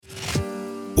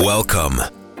Welcome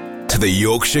to the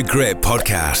Yorkshire Grit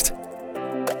podcast,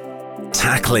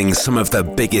 tackling some of the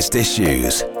biggest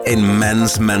issues in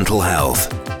men's mental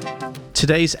health.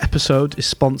 Today's episode is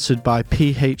sponsored by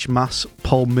PH Mass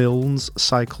Paul Milnes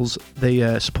Cycles.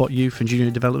 They support youth and junior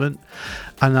development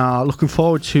and are looking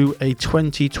forward to a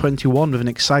 2021 with an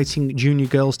exciting junior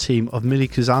girls team of Millie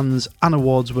Kazans, Anna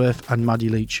Wardsworth and Maddie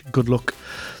Leach. Good luck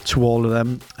to all of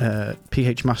them.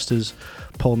 PH Masters,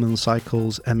 Paul Milnes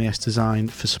Cycles, MAS Design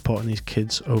for supporting these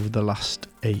kids over the last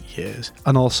 8 years.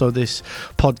 And also this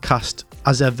podcast,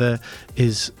 as ever,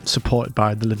 is supported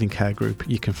by the Living Care Group.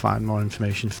 You can find more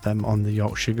information for them on the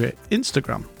Yorkshire Grit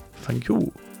Instagram. Thank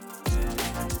you.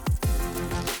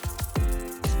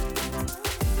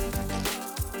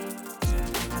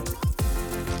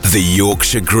 The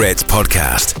Yorkshire Grit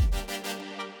podcast.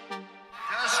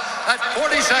 Just at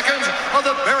 40 seconds of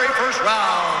the very first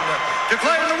round,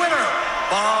 declaring the winner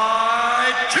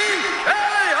by TKO,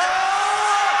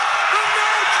 the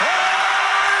notorious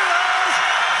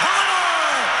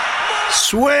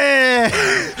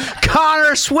Swift!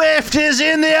 Connor Swift is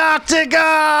in the octagon!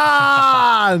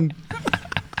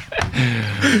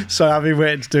 So I've been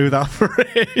waiting to do that for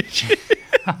ages.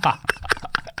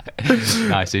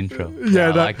 Nice intro. Yeah,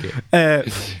 I like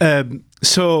it.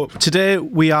 So today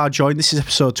we are joined, this is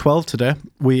episode 12 today.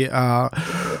 We are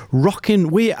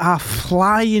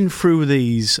flying through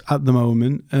these at the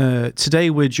moment. Today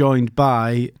we're joined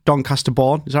by Doncaster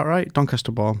born, is that right?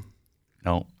 Doncaster born?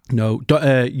 No. No,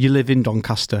 you live in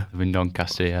Doncaster. I live in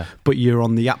Doncaster, yeah. But you're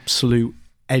on the absolute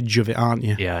edge of it, aren't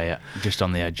you? Yeah, just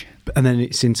on the edge. And then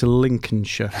it's into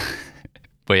Lincolnshire.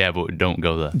 But don't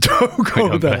go there. Don't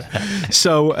go there.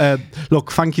 So,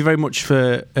 look, thank you very much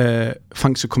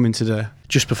thanks for coming today.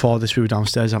 Just before this, we were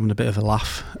downstairs having a bit of a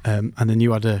laugh. And then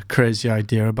you had a crazy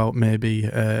idea about maybe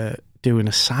doing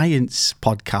a science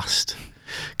podcast.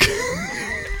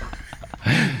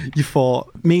 You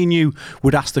thought me and you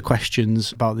would ask the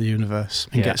questions about the universe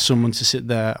and get someone to sit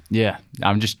there. Yeah,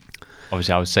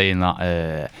 obviously I was saying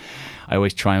that I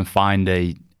always try and find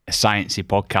a sciencey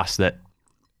podcast that,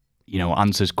 you know,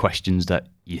 answers questions that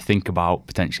you think about,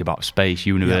 potentially about space,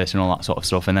 universe and all that sort of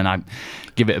stuff. And then I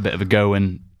give it a bit of a go,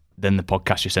 and then the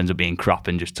podcast just ends up being crap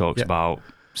and just talks about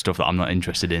stuff that I'm not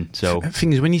interested in. So the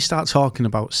thing is, when you start talking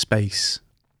about space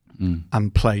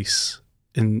and place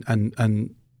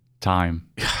and time,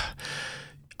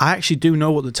 I actually do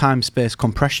know what the time-space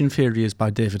compression theory is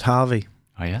by David Harvey.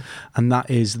 Oh yeah? And that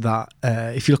is that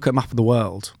if you look at a map of the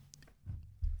world,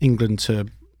 England to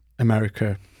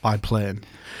America by plane,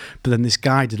 but then this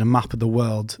guy did a map of the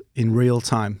world in real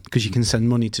time, because you can send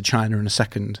money to China in a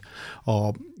second,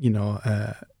 or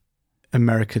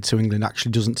America to England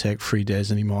actually doesn't take 3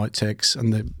 days anymore. It takes,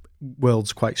 and the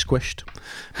world's quite squished.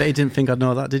 But you didn't think I'd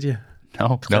know that, did you?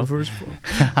 No.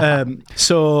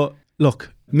 So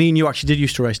look, me and you actually did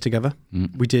used to race together.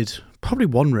 We did probably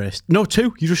one race, no,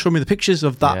 two. You just showed me the pictures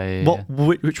of that. Yeah.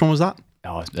 Which one was that?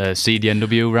 Oh,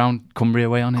 CDNW round Cumbria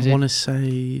way on, is it? I want to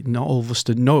say not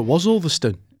Ulverston. No, it was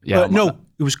Ulverston. Yeah, no,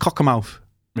 it was Cockermouth.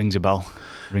 Rings a bell.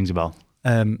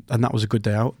 And that was a good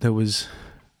day out. There was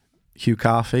Hugh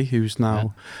Carthy, who's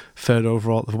now third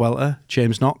overall at the welter.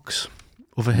 James Knox,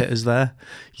 other hitters there.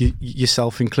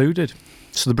 Yourself included.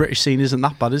 So the British scene isn't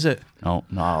that bad, is it? No,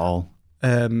 not at all.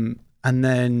 And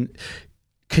then,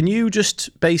 can you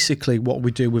just basically, what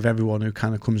we do with everyone who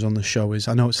kind of comes on the show is,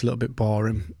 I know it's a little bit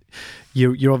boring.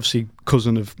 You're obviously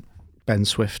cousin of Ben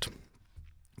Swift,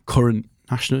 current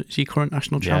national champ?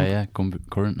 Yeah,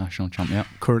 current national champ, yeah.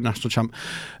 Current national champ.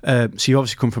 So you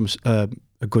obviously come from a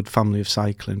good family of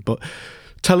cycling, but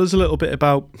tell us a little bit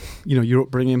about, your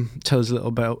upbringing. Tell us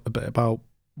a bit about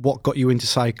what got you into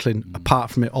cycling apart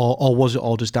from it, or was it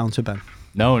all just down to Ben?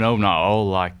 No, not at all.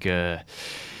 Like, I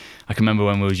can remember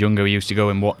when we was younger, we used to go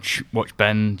and watch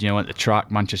Ben, at the track,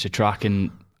 Manchester track,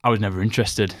 and I was never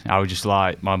interested. I was just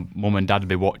like, my mum and dad would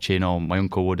be watching, or my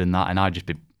uncle would and that, and I'd just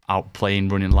be out playing,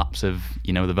 running laps of,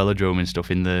 the velodrome and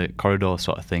stuff in the corridor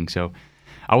sort of thing. So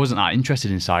I wasn't that interested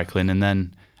in cycling. And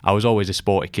then I was always a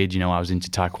sporty kid, I was into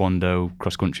taekwondo,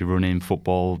 cross-country running,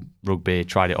 football, rugby,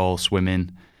 tried it all,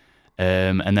 swimming.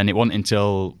 And then it wasn't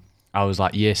until I was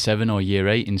like year 7 or year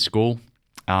 8 in school,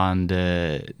 and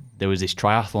there was this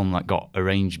triathlon that got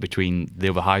arranged between the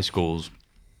other high schools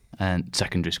and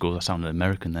secondary schools. I sounded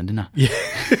American then, didn't I?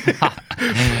 Yeah.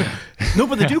 No,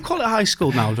 but they do call it high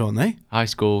school now, don't they? High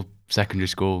school, secondary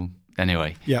school,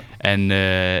 anyway. Yeah. And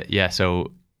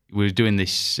so we were doing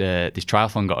this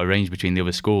triathlon got arranged between the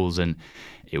other schools, and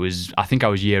it was, I think I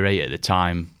was year 8 at the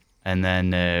time, and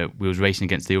then we was racing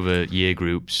against the other year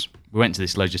groups. We went to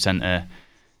this leisure centre,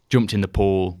 jumped in the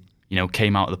pool,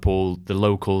 came out of the pool. The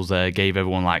locals there gave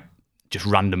everyone like just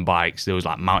random bikes. There was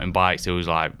like mountain bikes. There was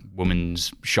like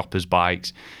women's shoppers'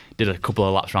 bikes. Did a couple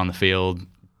of laps around the field.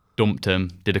 Dumped them,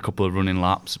 did a couple of running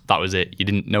laps. That was it. You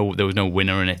didn't know, there was no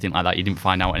winner or anything like that. You didn't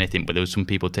find out anything, but there was some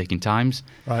people taking times.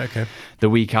 Right, okay. The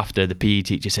week after, the PE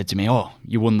teacher said to me, "Oh,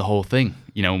 you won the whole thing.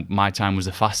 You know, my time was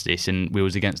the fastest," and we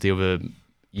was against the other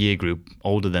year group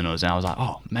older than us. And I was like,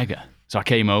 "Oh, mega." So I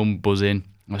came home buzzing.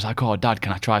 I was like, "Oh, Dad,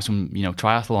 can I try some,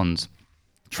 triathlons?"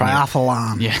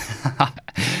 Triathlon. Yeah.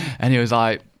 And he was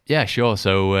like, "Yeah, sure."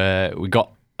 So we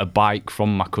got a bike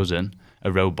from my cousin,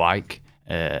 a road bike.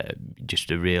 Just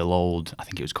a real old, I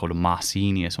think it was called a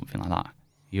Marcini or something like that.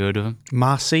 You heard of them?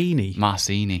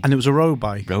 Marcini. And it was a road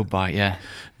bike? Road bike, yeah.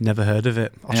 Never heard of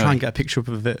it. I'll try and get a picture up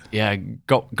of it. Yeah,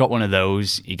 got one of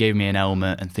those. He gave me an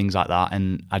helmet and things like that.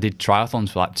 And I did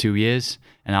triathlons for like 2 years.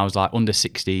 And I was like under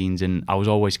 16s and I was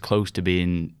always close to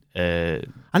being... I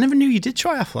never knew you did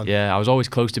triathlon. Yeah, I was always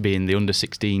close to being the under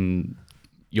 16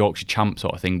 Yorkshire champ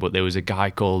sort of thing. But there was a guy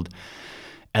called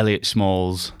Elliot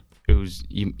Smalls... who's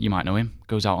you might know him,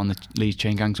 goes out on the Leeds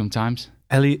chain gang sometimes.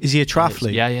 Elliot, is he a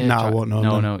triathlete? Yeah. No, I won't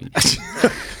know. No.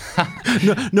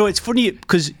 No, it's funny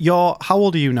because how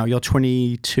old are you now? You're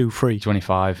 22, 3?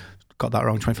 25. Got that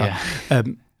wrong, 25. Yeah.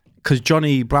 Because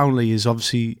Johnny Brownlee is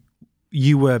obviously, did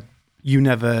you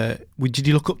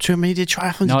look up to him when he did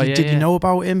triathlons? No, did you know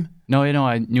about him? No,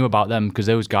 I knew about them because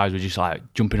those guys were just like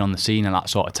jumping on the scene at that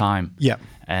sort of time. Yeah.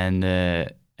 And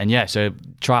yeah, so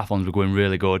triathlons were going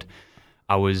really good.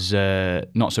 I was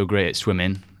not so great at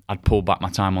swimming. I'd pulled back my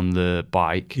time on the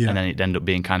bike, and then it'd end up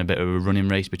being kind of a bit of a running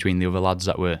race between the other lads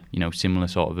that were, similar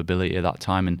sort of ability at that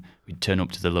time, and we'd turn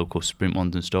up to the local sprint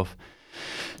ones and stuff.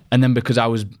 And then because I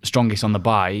was strongest on the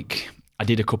bike, I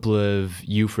did a couple of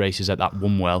youth races at that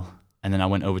Wumwell, and then I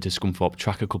went over to Scunthorpe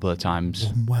track a couple of times.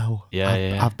 Wumwell.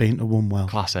 Yeah. I've been to Wumwell.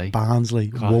 Class, eh?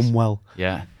 Barnsley, Class. Wumwell.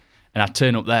 Yeah. And I'd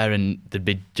turn up there and there'd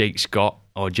be Jake Scott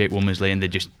or Jake Womersley, and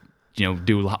they'd just,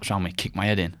 do laps around me, kick my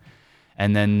head in.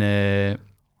 And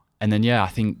then, yeah, I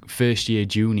think first year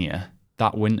junior,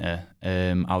 that winter,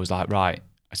 I was like, right,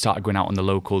 I started going out on the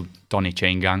local Donny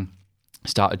chain gang,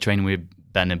 started training with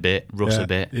Ben a bit, Russ a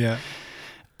bit. Yeah.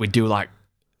 We'd do like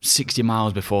 60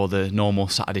 miles before the normal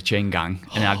Saturday chain gang,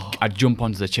 and I'd jump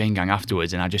onto the chain gang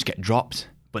afterwards and I'd just get dropped.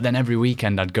 But then every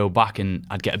weekend I'd go back and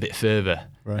I'd get a bit further,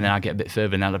 and then I'd get a bit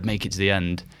further, and then I'd make it to the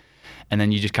end. And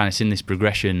then you just kind of seen this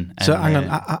progression. So hang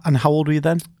on, and how old were you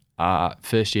then?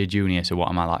 First year junior, so what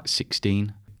am I, like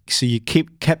 16? So you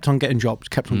kept on getting dropped.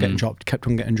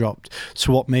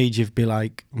 So what made you be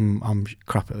like, I'm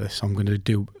crap at this, I'm going to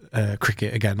do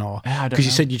cricket again? Or because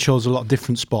you said you chose a lot of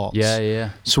different sports. Yeah.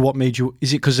 So what made you,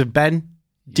 is it because of Ben?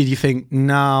 Did you think,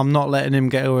 nah, I'm not letting him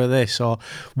get over this? Or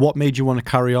what made you want to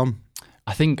carry on?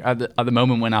 I think at the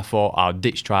moment when I thought I'll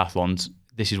ditch triathlons,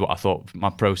 this is what I thought my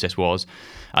process was.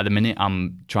 At the minute,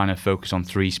 I'm trying to focus on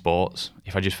 3 sports.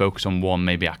 If I just focus on one,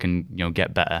 maybe I can,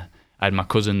 get better. I had my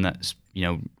cousin that's,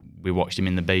 we watched him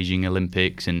in the Beijing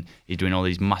Olympics, and he's doing all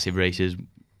these massive races.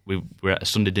 We were at a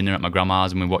Sunday dinner at my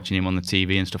grandma's, and we're watching him on the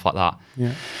TV and stuff like that.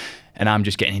 Yeah. And I'm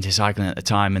just getting into cycling at the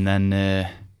time, and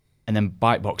then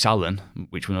Bike Box Alan,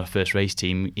 which was our first race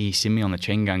team, he seen me on the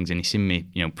chain gangs, and he seen me,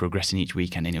 progressing each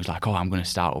weekend, and he was like, "Oh, I'm going to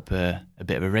start up a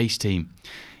bit of a race team."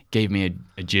 Gave me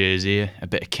a jersey, a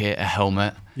bit of kit, a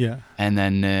helmet, and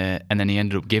then he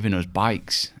ended up giving us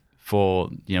bikes for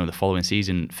the following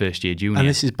season, first year junior. And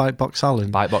this is Bike Box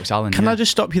Alan. Bike Box Alan. Can I just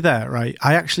stop you there? Right,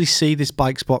 I actually see this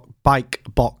Bike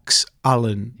Box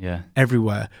Alan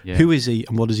everywhere. Yeah. Who is he,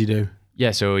 and what does he do?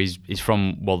 Yeah, so he's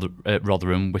from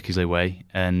Rotherham, Wickersley Way,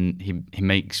 and he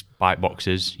makes bike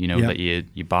boxes. That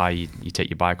you buy, you take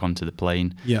your bike onto the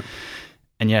plane. Yeah.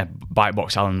 And yeah, Bike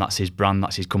Box Alan, that's his brand,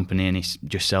 that's his company, and he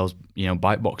just sells,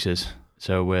 bike boxes.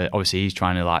 So obviously he's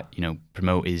trying to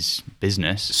promote his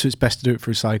business. So it's best to do it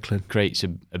through cycling. Creates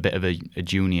a bit of a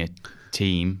junior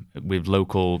team with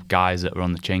local guys that are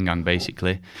on the chain gang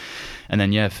basically. And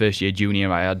then yeah, first year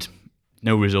junior, I had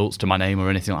no results to my name or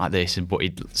anything like this, but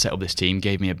he'd set up this team,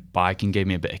 gave me a bike and gave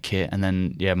me a bit of kit. And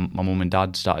then yeah, my mum and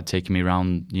dad started taking me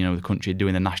around, the country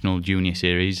doing the national junior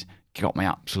series. Got my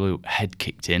absolute head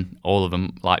kicked in, all of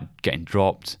them, like getting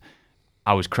dropped.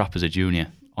 I was crap as a junior,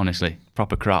 honestly,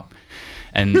 proper crap.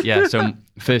 And yeah, so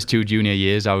first 2 junior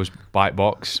years I was bike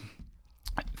box.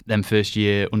 Then first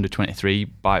year under 23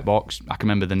 bike box. I can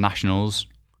remember the nationals,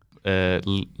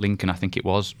 Lincoln I think it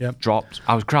was, dropped.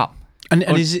 I was crap. And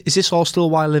is this all still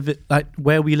where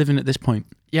were you living at this point?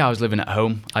 Yeah, I was living at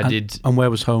home. And where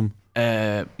was home?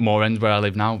 More End, where I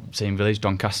live now, same village,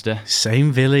 Doncaster.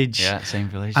 Same village. Yeah, same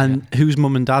village. And who's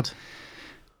mum and dad?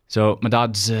 So my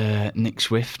dad's Nick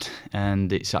Swift,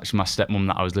 and it's actually my stepmum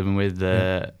that I was living with,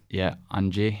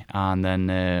 Angie, and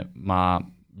then my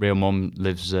real mum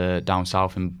lives down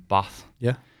south in Bath.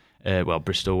 Yeah. Well,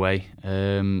 Bristol way.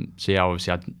 So yeah,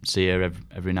 obviously I'd see her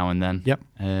every now and then. Yep.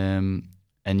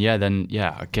 And yeah, then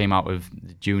I came out with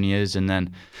the juniors, and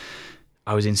then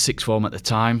I was in sixth form at the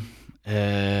time.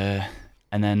 And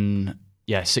then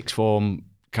sixth form,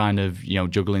 kind of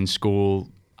juggling school.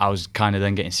 I was kind of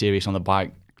then getting serious on the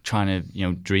bike, trying to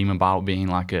dream about being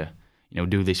like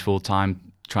do this full time,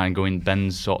 try and go in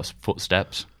Ben's sort of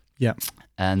footsteps. Yeah.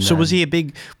 And so was he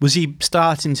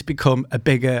starting to become a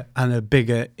bigger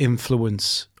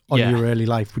influence on your early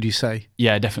life, would you say?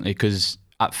 Yeah, definitely, because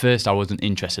at first I wasn't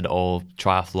interested at all.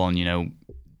 Triathlon,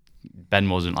 Ben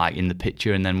wasn't like in the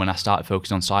picture, and then when I started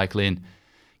focusing on cycling,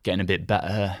 getting a bit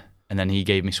better, and then he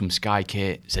gave me some Sky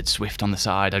kit, said Swift on the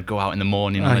side. I'd go out in the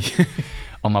morning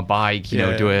on my bike,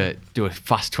 do a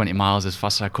fast 20 miles as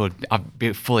fast as I could. I'd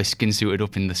be fully skin suited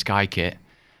up in the Sky kit,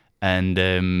 and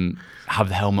have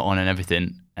the helmet on and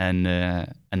everything, and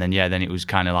then it was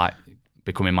kind of like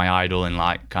becoming my idol, and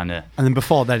like kind of. And then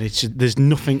before then, there's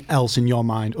nothing else in your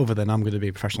mind other than I'm going to be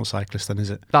a professional cyclist. Then is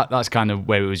it? That's kind of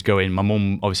where it was going. My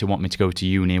mum obviously wanted me to go to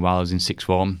uni while I was in sixth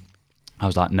form. I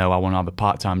was like, no, I want to have a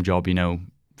part-time job.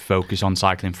 Focus on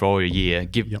cycling for a year.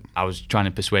 I was trying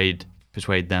to persuade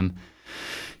them.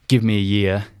 Give me a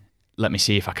year. Let me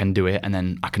see if I can do it, and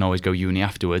then I can always go uni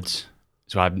afterwards.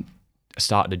 So I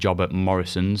started a job at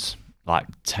Morrison's, like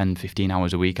 10, 15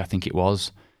 hours a week, I think it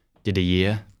was. Did a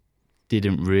year.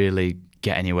 Didn't really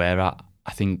get anywhere.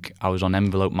 I think I was on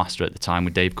Envelope Master at the time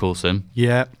with Dave Coulson.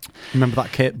 Yeah. Remember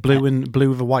that kit? Blue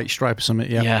with a white stripe or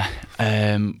something, yeah.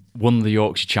 Yeah. Won the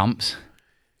Yorkshire Champs.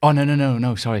 Oh,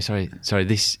 no. Sorry.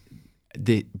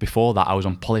 Before that, I was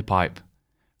on Polypipe.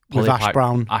 With Ash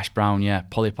Brown. Ash Brown, yeah.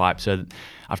 Polypipe. So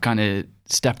I've kind of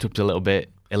stepped up a little bit.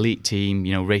 Elite team,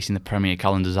 racing the Premier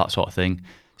calendars, that sort of thing.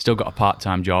 Still got a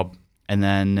part-time job. And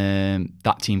then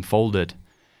that team folded.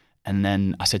 And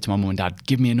then I said to my mum and dad,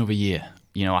 give me another year.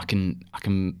 I can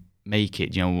make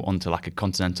it, onto like a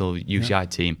continental UCI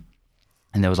team.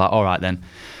 And they was like, all right then.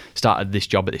 Started this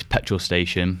job at this petrol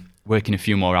station, working a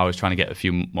few more hours, trying to get a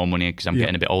few more money because I'm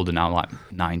getting a bit older now, like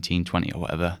 19, 20 or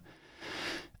whatever.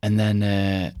 And then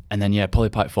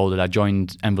Polypipe folded. I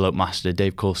joined Envelope Master,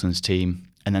 Dave Coulson's team.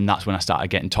 And then that's when I started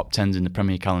getting top 10s in the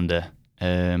Premier calendar.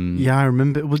 I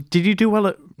remember. Well, did you do well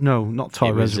at... No, not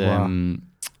Torre Reservoir.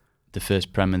 The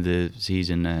first Prem of the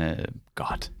season,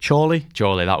 Chorley,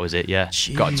 that was it, yeah.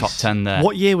 Jeez. Got a top 10 there.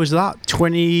 What year was that?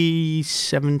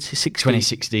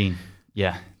 2016,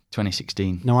 yeah,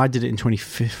 2016. No, I did it in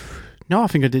 2015. No, I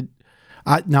think I did.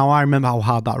 Now I remember how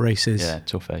hard that race is. Yeah,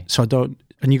 tough, eh? So I don't...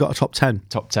 And you got a top 10?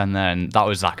 Top 10 there, and that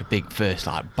was like a big first,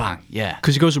 like, bang, yeah.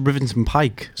 Because he goes to Rivington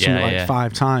Pike, something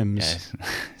 5 times. Yeah.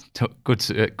 Good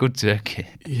circuit.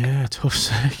 Yeah, tough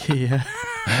circuit, yeah.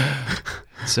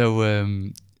 So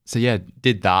yeah,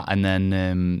 did that, and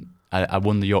then I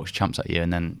won the Yorkshire Champs that year,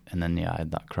 and then I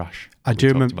had that crash. I do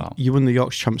remember you won the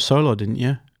Yorkshire Champs solo, didn't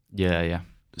you? Yeah.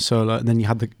 Solo, and then you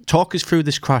had talk us through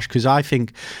this crash, because I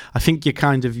think you're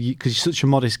kind of, because you're such a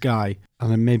modest guy, and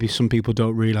then maybe some people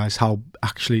don't realise how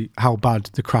bad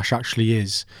the crash actually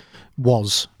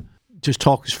was. Just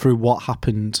talk us through what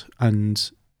happened, and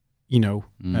you're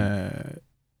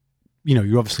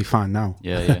obviously fine now.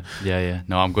 Yeah.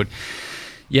 No, I'm good.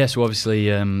 Yeah, so obviously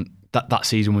that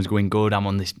season was going good. I'm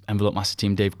on this Envelope Master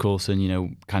team, Dave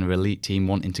Coulson, kind of elite team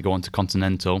wanting to go on to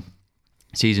Continental.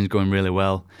 Season's going really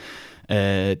well.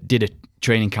 Did a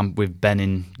training camp with Ben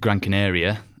in Gran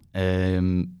Canaria.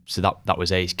 So that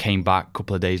was ace. Came back a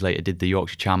couple of days later, did the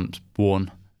Yorkshire Champs, won.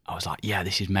 I was like, yeah,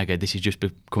 this is mega. This is just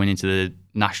coming into the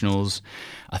Nationals.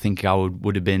 I think I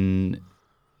would have been,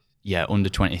 under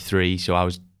 23. So I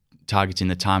was targeting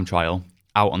the time trial.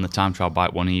 Out on the time trial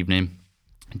bike one evening,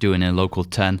 doing a local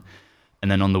 10,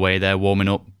 and then on the way there, warming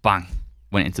up, bang,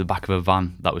 went into the back of a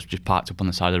van that was just parked up on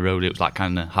the side of the road. It was like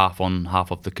kind of half on,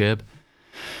 half off the curb.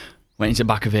 Went into the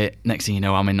back of it. Next thing you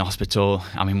know, I'm in the hospital.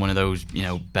 I'm in one of those,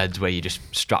 beds where you just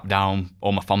strap down.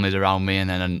 All my family's around me, and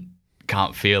then I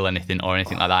can't feel anything or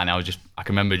anything like that. And I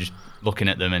can remember just looking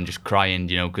at them and just crying,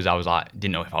 because I was like,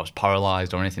 didn't know if I was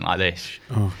paralysed or anything like this.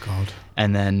 Oh God.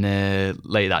 And then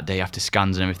later that day, after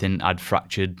scans and everything, I'd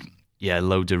fractured,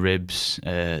 loads of ribs,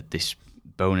 this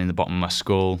bone in the bottom of my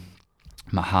skull,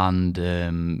 my hand,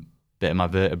 bit of my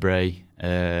vertebrae,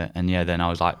 and then I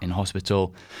was like in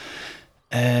hospital.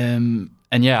 It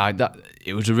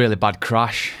was a really bad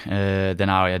crash. Then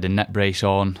I had a neck brace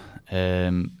on.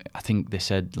 I think they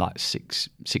said like 6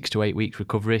 to 8 weeks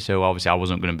recovery. So obviously I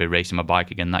wasn't going to be racing my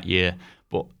bike again that year.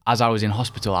 But as I was in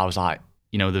hospital, I was like,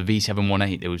 the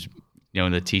V718, there was,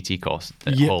 the TT course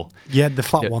at Hull. Yeah, the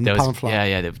flat one, the pound flat.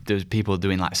 Yeah. There was people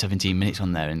doing like 17 minutes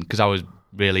on there. And because I was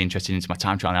really interested into my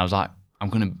time trial, and I was like, I'm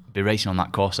going to be racing on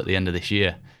that course at the end of this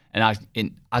year. And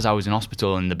as I was in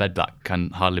hospital in the bed that can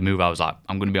hardly move, I was like,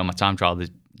 I'm going to be on my time trial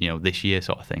this year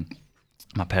sort of thing.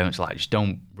 My parents were like, just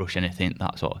don't rush anything,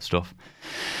 that sort of stuff.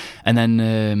 And then,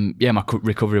 my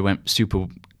recovery went super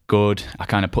good. I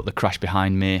kind of put the crash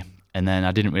behind me, and then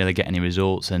I didn't really get any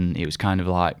results, and it was kind of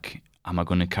like, am I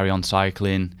going to carry on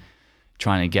cycling,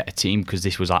 trying to get a team? Because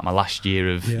this was like my last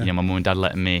year of, my mum and dad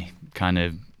letting me kind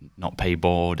of not pay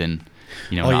board and,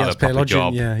 not have a proper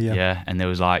job. Yeah. And there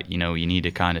was like, you need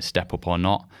to kind of step up or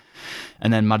not.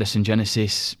 And then Madison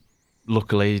Genesis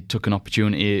luckily took an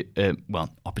opportunity,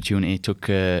 took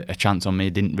a chance on me.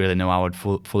 Didn't really know how I'd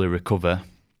fully recover.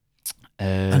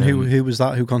 And who was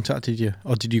that? Who contacted you?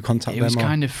 Or did you contact them? It was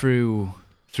kind of through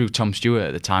Tom Stewart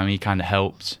at the time. He kind of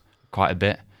helped quite a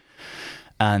bit.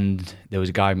 And there was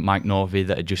a guy, Mike Norvey,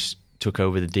 that had just took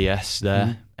over the DS there.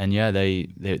 Mm-hmm. And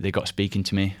they got speaking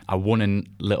to me. I won a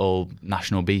little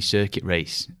National B circuit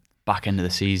race back end of the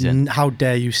season. How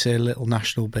dare you say little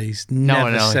National B's?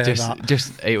 Never say that.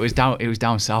 Just it was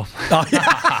down south. Oh, yeah.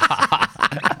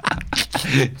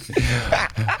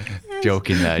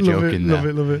 Joking there.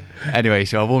 Love it. Anyway,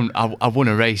 so I won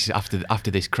a race after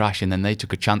this crash, and then they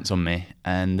took a chance on me,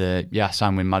 and I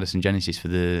signed with Madison Genesis for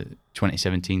the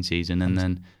 2017 season, and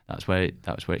then that's where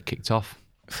it kicked off.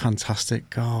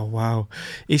 Fantastic. Oh, wow.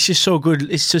 It's just so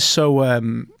good. It's just so...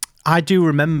 I do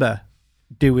remember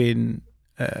doing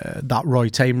that Roy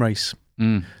Tame race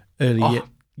early.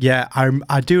 Yeah,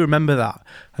 I do remember that.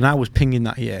 And I was pinging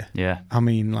that year. Yeah. I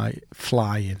mean, like,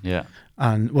 flying. Yeah.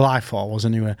 And, well, I thought I was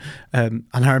anyway. And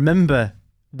I remember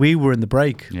we were in the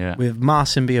break with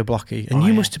Marcin Biablocky. And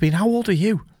you must have been... How old are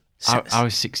you? I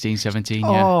was 16, 17,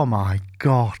 Oh, my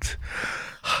God.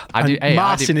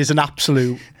 Marcin is an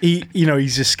absolute,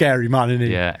 he's a scary man, isn't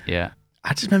he? Yeah.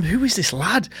 I just remember, who is this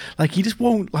lad? Like, he just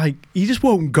won't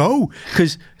go.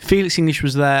 Because Felix English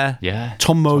was there. Yeah.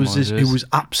 Tom Moses, who was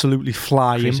absolutely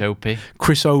flying.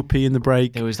 Chris Opie in the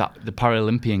break. There was the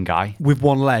Paralympian guy. With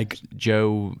one leg.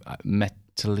 Joe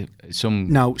Steve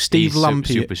Lampier.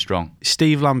 Super strong.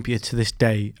 Steve Lampier to this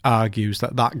day argues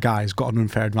that guy's got an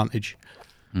unfair advantage.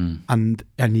 And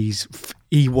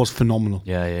he was phenomenal.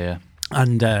 Yeah.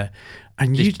 And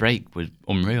this break was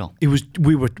unreal. It was.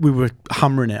 We were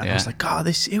hammering it. And I was like, God,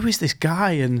 who is this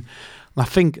guy? And I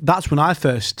think that's when I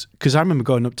first, because I remember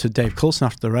going up to Dave Coulson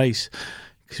after the race,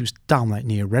 because he was down like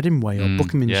near Reading Way or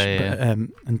Buckinghamshire,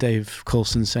 and Dave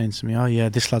Coulson saying to me, "Oh yeah,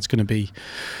 this lad's going to be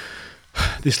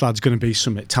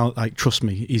something. Trust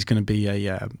me, he's going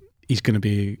to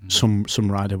be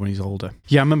some rider when he's older."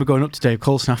 Yeah, I remember going up to Dave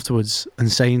Coulson afterwards and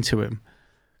saying to him,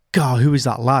 God, who is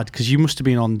that lad? Because you must have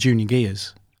been on junior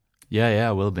gears. Yeah,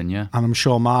 I will have been, yeah. And I'm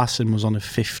sure Marcin was on a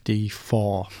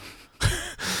 54.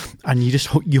 And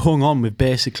you hung on with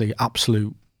basically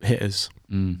absolute hitters.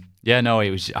 Yeah, no,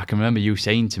 it was. I can remember you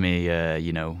saying to me,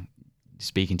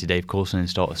 speaking to Dave Coulson and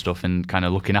sort of stuff, and kind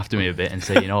of looking after me a bit and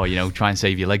saying, try and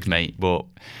save your legs, mate. But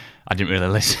I didn't really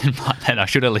listen back then. I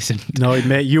should have listened. No,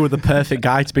 mate, you were the perfect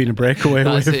guy to be in a breakaway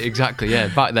with. That's it, exactly, yeah.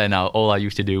 Back then, all I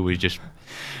used to do was just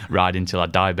ride until I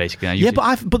die, basically.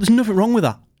 But there's nothing wrong with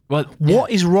that. Well,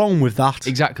 what is wrong with that?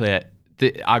 Exactly.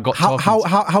 I got how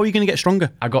are you going to get stronger?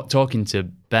 I got talking to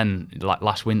Ben like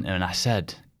last winter, and I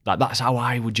said that's how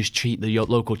I would just treat the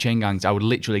local chain gangs. I would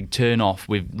literally turn off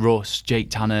with Russ, Jake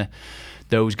Tanner,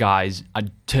 those guys.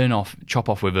 I'd chop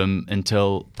off with them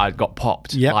until I got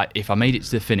popped. Yep. Like if I made it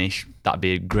to the finish, that'd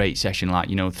be a great session. Like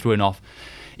throwing off,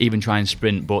 even try and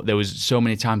sprint. But there was so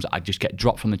many times that I'd just get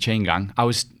dropped from the chain gang. I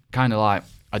was kind of like,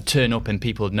 I'd turn up and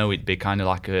people would know it'd be kind of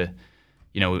like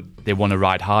they want to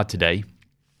ride hard today.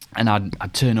 And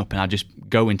I'd turn up and I'd just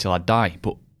go until I'd die.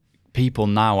 But people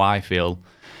now, I feel,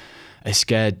 are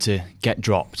scared to get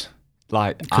dropped.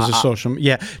 Like because of social...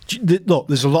 Yeah. Look,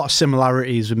 there's a lot of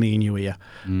similarities with me and you here.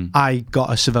 I got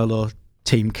a Cervelo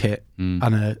team kit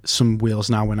and some wheels,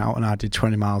 and I went out and I did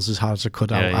 20 miles as hard as I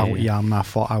could out at Yam, and I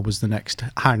thought I was the next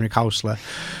Heinrich Hausler.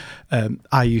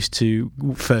 I used to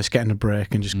first get in a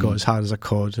break and just go as hard as I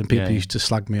could, and people used to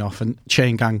slag me off. And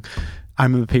chain gang, I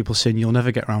remember people saying, "You'll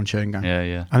never get around chain gang."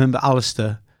 Yeah. I remember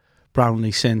Alistair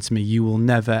Brownlee saying to me, "You will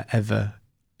never, ever,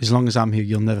 as long as I'm here,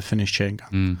 you'll never finish chain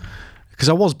gang." Because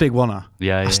I was big, wasn't I?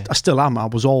 Yeah. I still am. I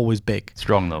was always big.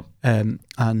 Strong though. But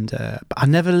I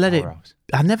never let it.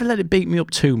 I never let it beat me up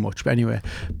too much. But anyway,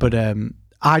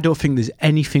 I don't think there's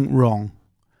anything wrong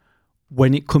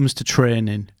when it comes to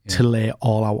training to lay it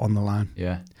all out on the line.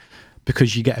 Yeah.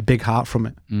 Because you get a big heart from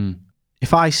it.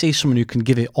 If I see someone who can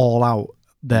give it all out,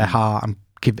 their heart, and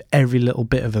give every little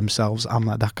bit of themselves, I'm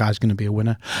like, that guy's going to be a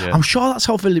winner. Yeah. I'm sure that's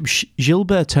how Philippe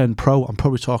Gilbert turned pro. I'm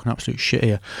probably talking absolute shit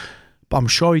here. But I'm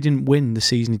sure he didn't win the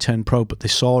season he turned pro, but they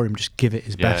saw him just give it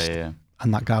his best. Yeah.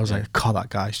 And that guy was like, God, that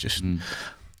guy's just...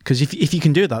 Because if you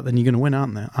can do that, then you're going to win,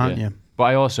 aren't you? But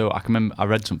I can remember, I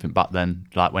read something back then,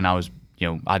 like when I was,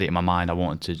 I had it in my mind, I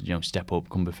wanted to, step up,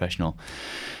 become professional.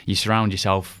 You surround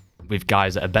yourself with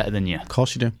guys that are better than you. Of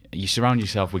course you do. You surround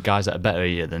yourself with guys that are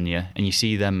better than you, and you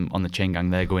see them on the chain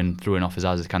gang, they're going through and off as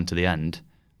hard as they can to the end.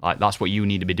 Like, that's what you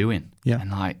need to be doing. Yeah.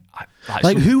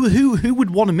 And who would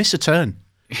want to miss a turn?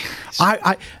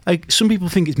 I some people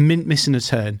think it's missing a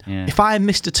turn. Yeah. If I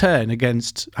missed a turn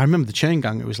against, I remember the chain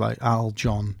gang, it was like Al,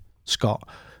 John, Scott,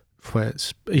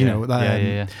 Fwitz,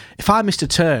 If I missed a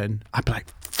turn, I'd be like,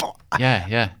 fuck.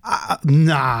 Yeah.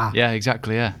 Nah. Yeah,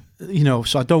 exactly, yeah.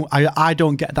 So I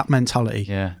don't get that mentality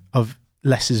of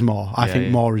less is more. I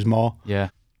think more is more. Yeah.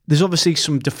 There's obviously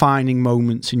some defining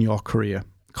moments in your career,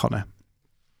 Connor.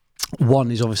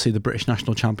 One is obviously the British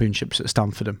National Championships at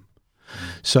Stamford.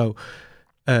 So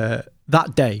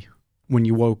that day when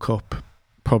you woke up,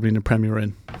 probably in a Premier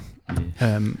Inn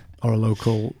or a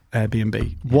local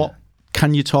Airbnb, what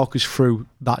can you talk us through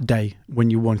that day when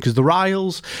you won? Because the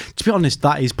Riles, to be honest,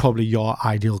 that is probably your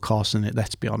ideal course, isn't it?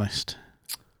 Let's be honest.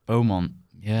 Beaumont,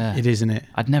 yeah. It is, isn't it?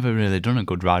 I'd never really done a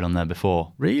good ride on there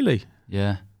before. Really?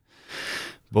 Yeah.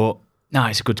 But, no,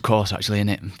 it's a good course, actually, isn't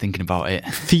it? I'm thinking about it.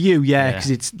 For you,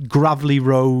 because it's gravelly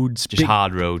roads. Just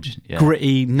hard roads. Yeah.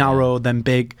 Gritty, narrow, then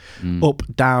big, up,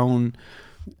 down,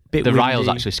 bit The windy. Riles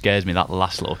actually scares me, that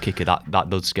last little kicker, that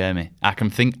does scare me. I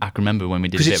can remember when we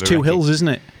did a bit because it's of a 2 hills, isn't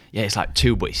it? Yeah, it's like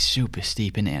 2, but it's super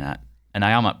steep in it. And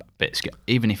I am a bit scared.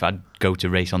 Even if I'd go to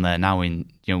race on there now,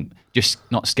 just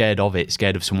not scared of it,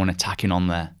 scared of someone attacking on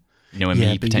there. And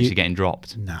me potentially getting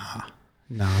dropped. Nah,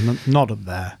 not up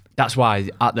there. That's why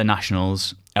at the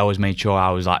Nationals, I always made sure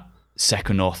I was like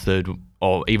second or third,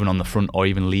 or even on the front, or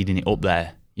even leading it up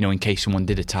there. In case someone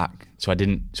did attack. So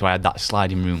I had that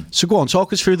sliding room. So go on,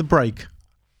 talk us through the break,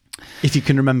 if you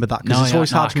can remember that, because it's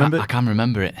always hard to remember. I can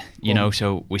remember it.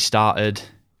 So we started.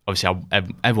 Obviously,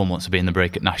 everyone wants to be in the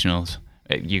break at Nationals.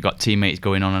 You got teammates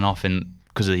going on and off, and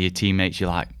because of your teammates, you're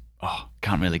like, oh,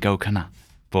 can't really go, can I?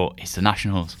 But it's the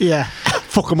Nationals. Yeah,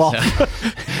 fuck them off.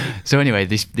 So anyway,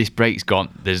 this break's gone.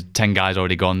 There's 10 guys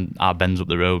already gone. Our Ben's up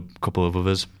the road, a couple of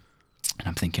others. And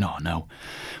I'm thinking, oh no.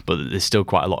 But there's still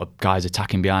quite a lot of guys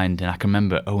attacking behind. And I can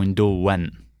remember Owen Dull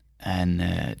went,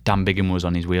 and Dan Bigham was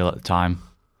on his wheel at the time.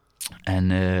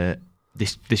 And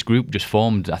this group just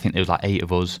formed. I think there was like 8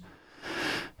 of us.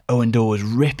 Owen Dull was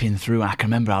ripping through, and I can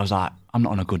remember I was like, I'm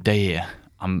not on a good day here.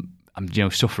 I'm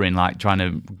suffering, like trying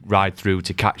to ride through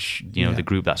to catch the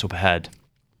group that's up ahead.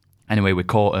 Anyway, we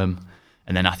caught him,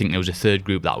 and then I think there was a third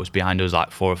group that was behind us,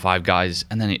 like 4 or 5 guys,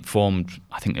 and then it formed.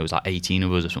 I think there was like 18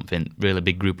 of us or something. Really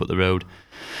big group up the road.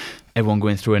 Everyone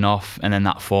going through and off, and then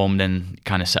that formed and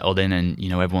kind of settled in, and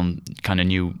everyone kind of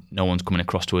knew no one's coming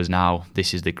across to us now.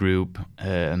 This is the group.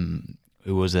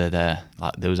 Who was there?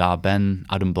 Like there was our Ben,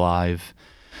 Adam Blythe,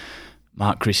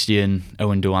 Mark Christian,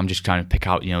 Owen Dull. I'm just trying to pick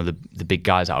out, the big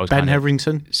guys that I was Ben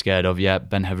Heverington scared of. Yeah,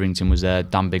 Ben Heverington was there.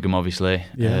 Dan Bigham, obviously.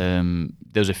 Yeah.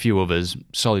 There was a few others.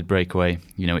 Solid breakaway.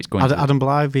 It's going. Adam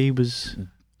Blythe. He was.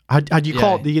 Had you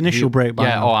caught the initial break? By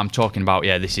now? I'm talking about.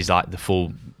 Yeah, this is like the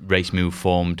full race move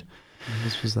formed.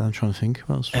 This was that. I'm trying to think.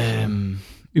 What else was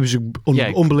it was an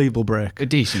unbelievable break. A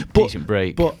decent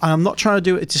break. But I'm not trying to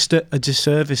do it a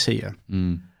disservice here.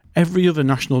 Every other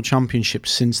national championship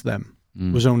since then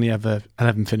was only ever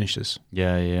 11 finishes.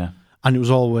 Yeah. And it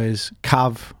was always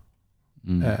Cav,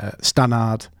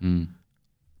 Stannard.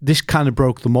 This kind of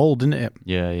broke the mold, didn't it?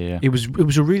 Yeah. It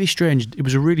was a really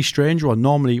strange one.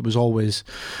 Normally it was always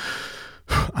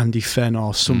Andy Fenn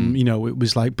or some, it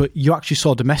was like, but you actually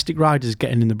saw domestic riders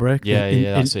getting in the break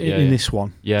in this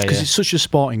one. Yeah, because it's such a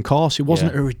sporting course. It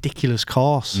wasn't a ridiculous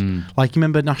course. Like, you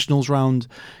remember Nationals round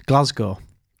Glasgow?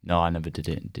 No, I never did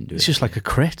it. Didn't do it. It's just like a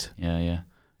crit. Yeah.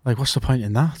 Like, what's the point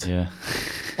in that? Yeah.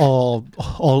 or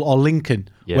Lincoln,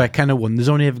 where Kenna won. There's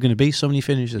only ever going to be so many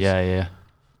finishes. Yeah.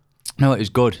 No, it was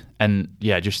good. And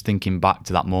just thinking back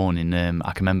to that morning,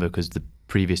 I can remember because the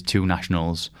previous 2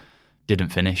 Nationals didn't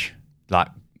finish. Like,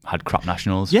 had crap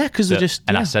Nationals. Yeah, because they just...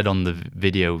 And I said on the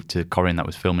video to Corinne that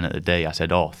was filming at the day, I said,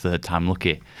 3rd time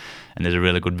lucky. And there's a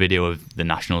really good video of the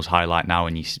Nationals highlight now,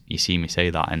 and you see me say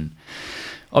that. And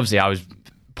obviously I was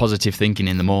positive thinking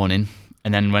in the morning.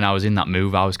 And then when I was in that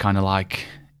move, I was kind of like,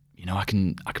 I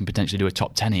can potentially do a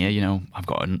top 10 here. I've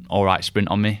got an all right sprint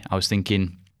on me. I was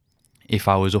thinking if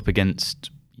I was up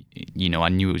against, I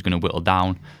knew it was going to whittle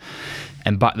down.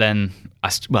 And back then, I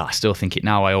still think it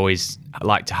now. I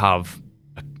like to have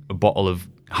a bottle of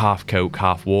half Coke,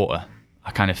 half water.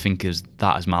 I kind of think as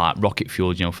my rocket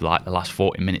fuel, for like the last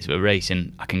 40 minutes of a race,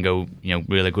 and I can go,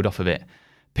 really good off of it.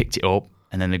 picked it up,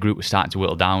 and then the group was starting to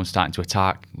whittle down, starting to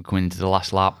attack. We're coming into the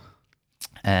last lap,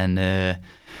 and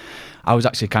I was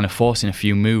actually kind of forcing a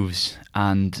few moves,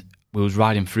 and we was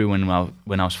riding through when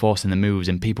I was forcing the moves,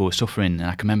 and people were suffering. And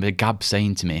I can remember Gab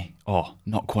saying to me, "Oh,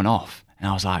 knock one off," and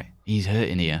I was like, "He's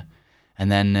hurting here."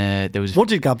 And then there was. What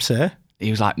did Gab say? He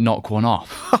was like, "Knock one off,"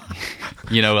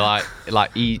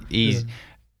 like he's.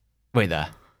 Wait there.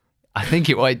 I think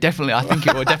it definitely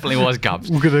was Gabs.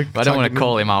 But I don't want to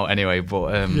call him out anyway.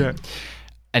 But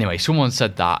anyway, someone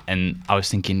said that, and I was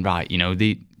thinking, right,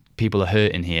 the people are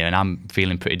hurting here, and I'm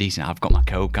feeling pretty decent. I've got my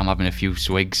Coke. I'm having a few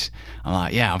swigs. I'm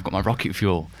like, yeah, I've got my rocket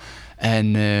fuel,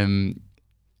 and then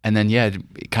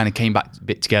it kind of came back a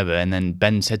bit together. And then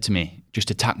Ben said to me,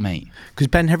 "Just attack, mate." Because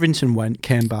Ben Hetherington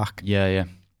came back. Yeah.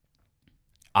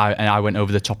 I went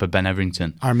over the top of Ben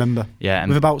Hetherington. I remember. Yeah.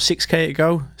 With about 6k to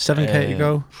go, 7k to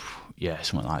go. Yeah,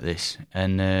 something like this.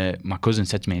 And my cousin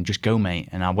said to me, "Just go, mate."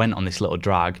 And I went on this little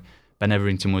drag. Ben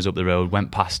Hetherington was up the road,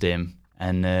 went past him.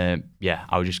 And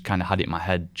I just kind of had it in my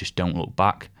head, just don't look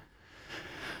back.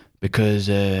 Because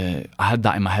I had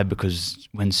that in my head because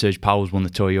when Serge Powers won the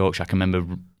Tour of Yorkshire, I can remember,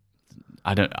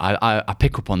 I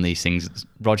pick up on these things.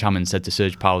 Rog Hammond said to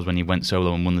Serge Powers when he went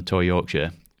solo and won the Tour of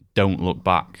Yorkshire, "Don't look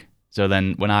back." So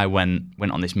then when I went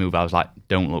on this move, I was like,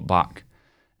 "Don't look back."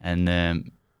 And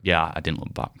I didn't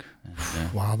look back.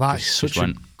 And, wow, that's such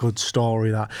a good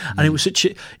story, that. And it was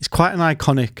it's quite an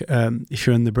iconic, if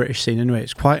you're in the British scene anyway,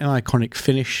 it's quite an iconic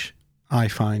finish, I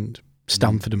find,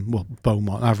 Stamford and,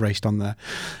 Beaumont, I've raced on there.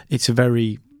 It's a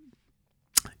very,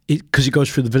 because it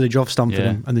goes through the village of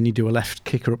Stamford and then you do a left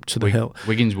kicker up to the hill.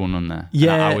 Wiggins won on there.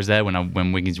 Yeah. I was there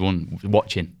when Wiggins won,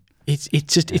 watching.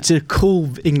 It's a cool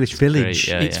English village.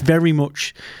 Great, it's very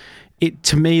much...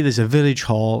 To me, there's a village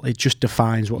hall. It just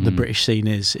defines what the British scene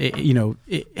is.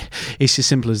 It's as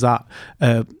simple as that.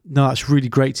 No, that's really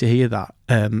great to hear that.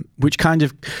 Which kind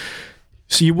of,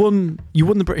 so you won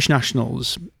the British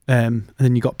Nationals, and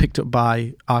then you got picked up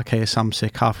by RKA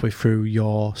Samsic halfway through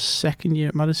your second year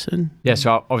at Madison. Yeah,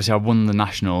 so obviously I won the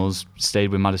Nationals,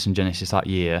 stayed with Madison Genesis that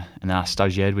year, and then I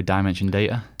stagiated with Dimension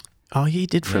Data. Oh, yeah, you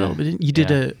did for a little bit, didn't you? You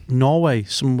did a Norway,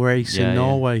 some race in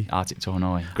Norway. Arctic Tour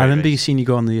Norway. I remember you seeing you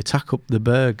go on the attack up the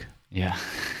Berg. Yeah.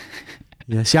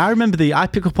 Yeah, see, I remember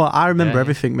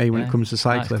everything, mate, when it comes to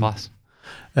cycling. That's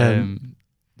class.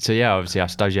 So, obviously I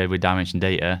stagiated with Dimension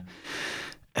Data,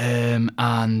 and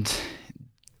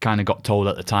kind of got told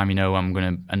at the time, I'm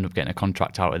going to end up getting a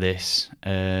contract out of this.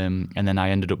 And then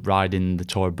I ended up riding the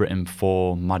Tour of Britain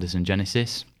for Madison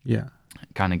Genesis. Yeah.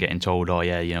 Kind of getting told,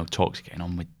 talks are getting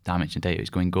on with Dimension Data, it's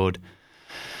going good.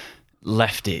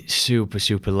 Left it super,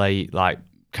 super late, like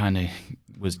kind of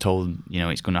was told,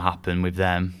 it's going to happen with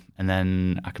them. And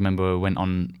then I can remember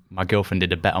my girlfriend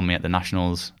did a bet on me at the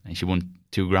Nationals and she won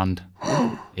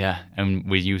 $2,000. Yeah, and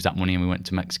we used that money and we went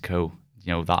to Mexico,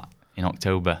 that in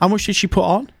October. How much did she put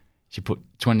on? She put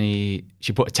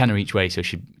a tenner each way, so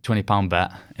she £20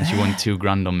 bet and she won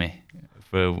 $2,000 on me.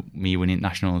 For me winning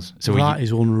Nationals. So that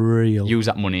is unreal. Use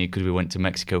that money because we went to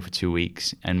Mexico for 2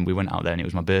 weeks and we went out there and it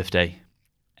was my birthday.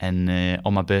 And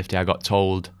on my birthday I got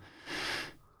told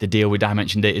the deal with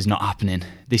Dimension Data is not happening.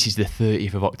 This is the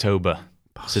 30th of October.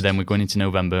 Bastard. So then we're going into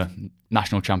November,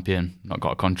 national champion, not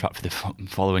got a contract for the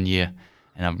following year.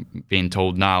 And I'm being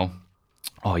told now,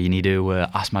 you need to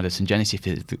ask Madison Genesis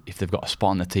if they've got a spot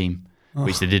on the team,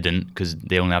 which they didn't because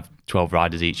they only have 12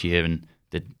 riders each year and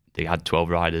they had 12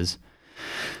 riders.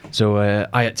 So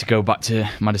I had to go back to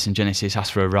Madison Genesis,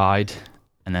 ask for a ride,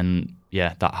 and then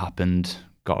that happened.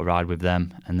 Got a ride with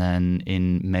them, and then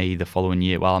in May the following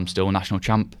year, while I'm still a national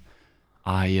champ,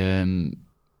 I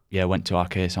went to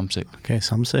RKA Samsic. Okay,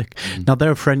 Samsic. Now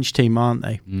they're a French team, aren't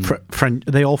they? French.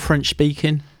 Are they all French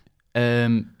speaking? I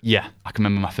can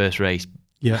remember my first race.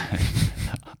 Yeah.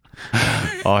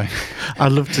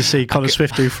 I'd love to see Connor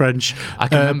Swift do French.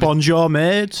 Bonjour,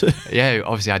 mate. Yeah,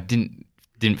 obviously I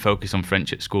didn't focus on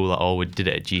French at school at all. We did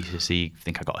it at GCSE. I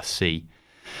think I got a C.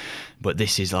 But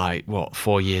this is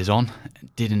 4 years on.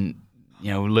 Didn't,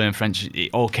 learn French. It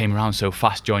all came around so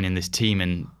fast joining this team.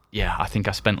 And I think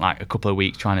I spent a couple of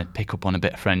weeks trying to pick up on a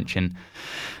bit of French and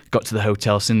got to the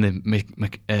hotel, seen the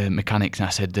mechanics, and I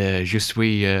said, je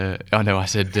suis, I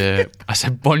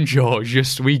said, bonjour, je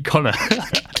suis Connor,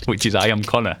 which is I am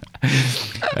Connor.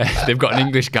 They've got an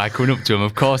English guy coming up to him.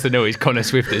 Of course they know he's Connor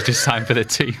Swift that's just signed for the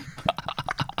team.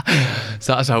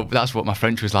 So that's what my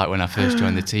French was like when I first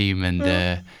joined the team,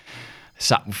 and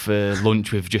sat for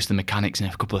lunch with just the mechanics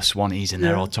and a couple of Swannies, and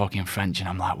they're all talking French, and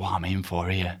I'm like, what am I in for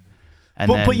here?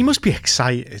 But you must be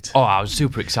excited. Oh, I was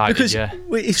super excited, because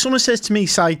if someone says to me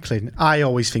cycling, I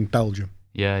always think Belgium.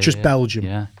 Yeah, Belgium.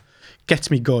 Yeah. Gets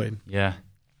me going. Yeah.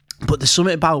 But there's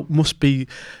something about must be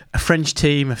a French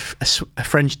team, a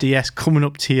French DS coming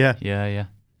up to you, Yeah.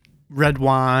 red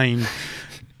wine,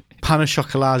 pain au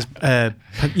chocolat,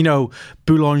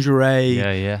 boulangerie,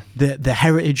 Yeah. the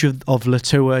heritage of La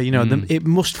Tour, it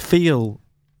must feel,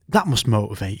 that must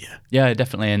motivate you. Yeah,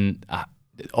 definitely. And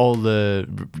all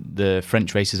the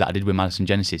French races that I did with Madison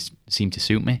Genesis seemed to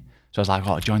suit me. So I was like,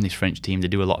 I'll join this French team. They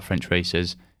do a lot of French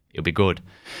races. It'll be good.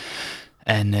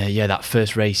 And that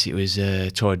first race, it was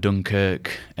Tour of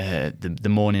Dunkirk, the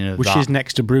morning of Which that. is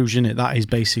next to Bruges, isn't it? That is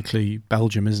basically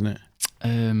Belgium, isn't it?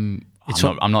 I'm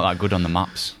not that good on the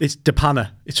maps. It's De Panne.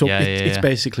 It's up. It's Yeah.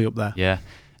 basically up there. Yeah.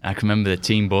 And I can remember the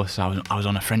team bus. I was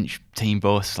on a French team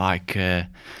bus, like...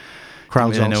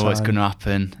 Crowds I know what's outside. going to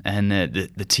happen. And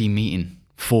the team meeting,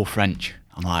 full French.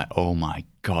 I'm like, oh my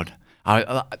God.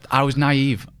 I was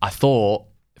naive. I thought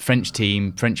French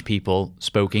people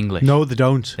spoke English. No, they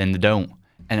don't. Then they don't.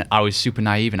 And I was super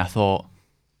naive and I thought,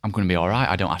 I'm going to be all right.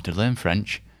 I don't have to learn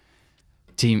French.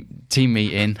 Team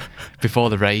meeting before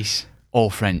the race, all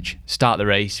French. Start the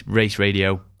race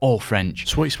radio, all French.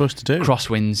 That's what you're supposed to do.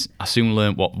 Crosswinds, I soon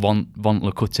learned what vent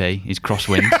le côté is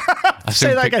crosswind.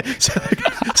 Say that again.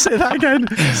 Say that again.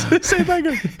 Say that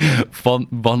again.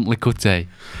 Vent le côté.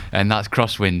 And that's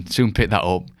crosswind. Soon picked that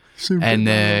up.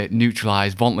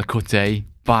 Neutralised, vent le côté.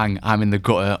 Bang, I'm in the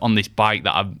gutter on this bike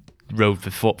that I rode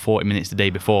for 40 minutes the day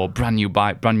before. Brand new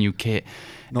bike, brand new kit,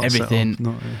 Not everything. set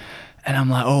up, And I'm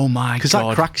like, oh my God. Because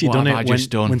that cracks you, what done have it I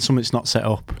just done? when something's not set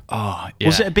up. Oh, yeah.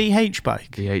 Was it a BH bike?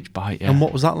 BH bike, yeah. And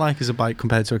what was that like as a bike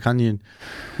compared to a Canyon?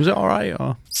 Was it all right?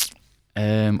 Or?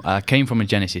 I came from a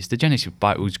Genesis. The Genesis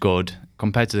bike was good.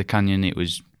 Compared to the Canyon,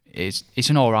 it's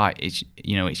an all right. It's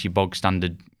your bog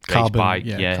standard race Carbon, bike.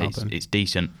 yeah, Yeah, carbon. it's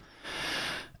decent.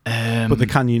 But the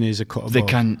Canyon is a cut above. The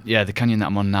Canyon that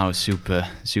I'm on now is super,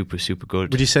 super, super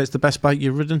good. Would you say it's the best bike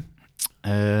you've ridden?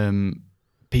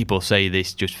 People say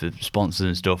this just for sponsors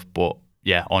and stuff, but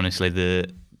yeah, honestly,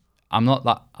 I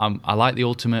like the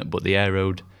Ultimate, but the Air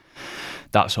Road,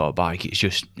 that sort of bike,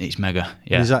 it's mega.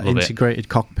 Yeah, Is that love integrated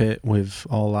cockpit with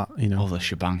all that? all the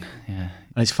shebang. Yeah,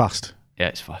 and it's fast. yeah,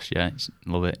 it's fast. Yeah,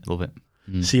 love it.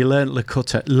 So you learnt Le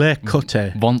Côté.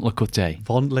 Vent le côté.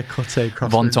 Vent Le Côté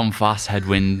crosswind. Vent en face,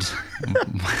 headwind.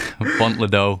 Vent le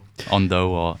dos, on dos,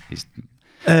 or is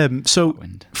So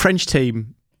wind. French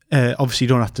team. Obviously, you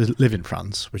don't have to live in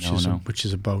France, which No. is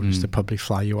a bonus. They probably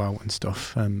fly you out and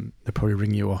stuff. They probably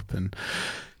ring you up. And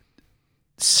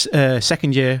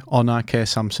second year on RK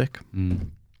Samsic.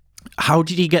 How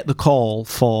did you get the call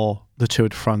for the Tour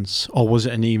de France, or was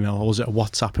it an email, or was it a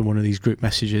WhatsApp in one of these group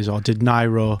messages, or did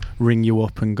Nairo ring you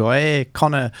up and go, "Hey,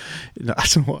 Connor"? I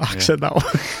don't know what accent that was.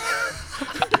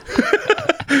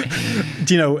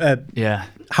 Do you know? Yeah,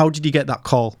 How did you get that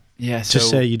call yeah. to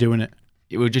say you're doing it?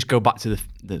 It would just go back to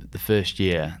the first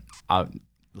year.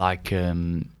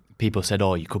 People said,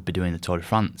 "Oh, you could be doing the Tour de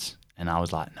France," and I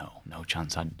was like, "No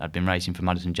chance." I'd been racing for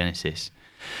Madison Genesis,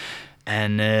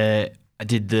 and I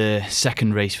did the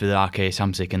second race for the RK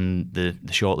Samsic, and the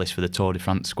shortlist for the Tour de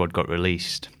France squad got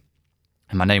released,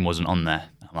 and my name wasn't on there.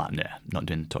 I'm like, "Yeah, I'm not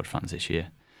doing the Tour de France this year."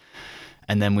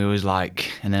 And then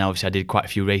obviously I did quite a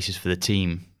few races for the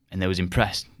team, and they was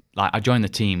impressed. Like, I joined the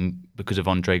team because of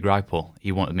Andre Greipel.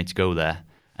 He wanted me to go there.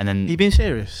 And then... Are you being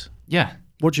serious? Yeah.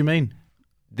 What do you mean?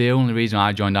 The only reason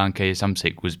I joined RK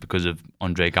Samsic was because of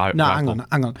Andre Greipel. No, hang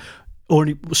on.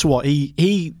 Only, so what?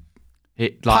 He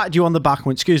patted you on the back and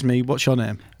went, "Excuse me, what's your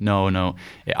name?" No.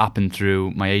 It happened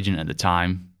through my agent at the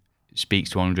time. Speaks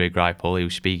to Andre Greipel. He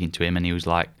was speaking to him, and he was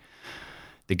like,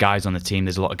 "The guys on the team,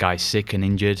 there's a lot of guys sick and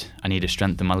injured. I need to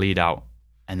strengthen my lead out."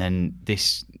 And then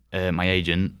my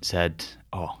agent said,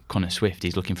 "Oh, Connor Swift,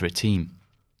 he's looking for a team,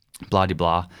 blah, de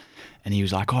blah." And he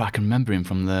was like, "Oh, I can remember him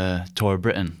from the Tour of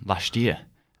Britain last year."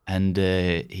 And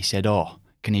he said, "Oh,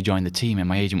 can he join the team?" And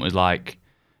my agent was like,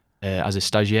 "As a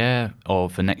stagiaire or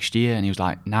for next year?" And he was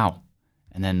like, "Now."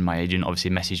 And then my agent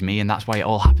obviously messaged me, and that's why it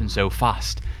all happened so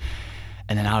fast.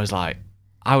 And then I was like,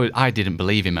 I didn't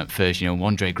believe him at first,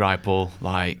 Andre Greipel,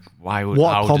 like,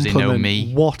 how does he know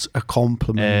me? What a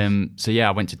compliment. So yeah,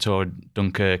 I went to Tour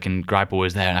Dunkirk and Greipel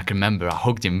was there, and I can remember I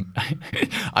hugged him.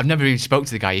 I've never even spoke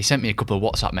to the guy. He sent me a couple of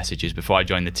WhatsApp messages before I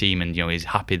joined the team, and he's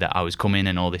happy that I was coming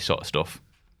and all this sort of stuff.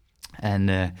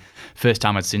 And first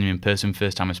time I'd seen him in person,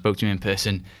 first time I spoke to him in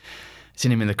person,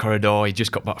 seen him in the corridor. He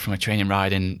just got back from a training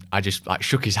ride, and I just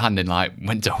shook his hand and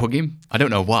went to hug him. I don't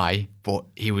know why, but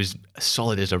he was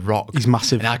solid as a rock. He's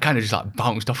massive. And I kind of just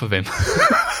bounced off of him.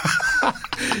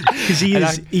 Because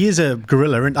he is a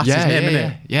gorilla, and that's his name, isn't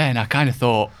it? Yeah, and I kind of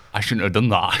thought I shouldn't have done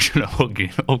that. I shouldn't have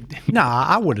hugged him. Nah,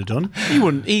 I would have done. He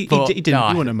wouldn't. He didn't. He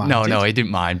wouldn't have minded. No, he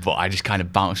didn't mind. But I just kind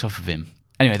of bounced off of him.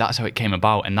 Anyway, that's how it came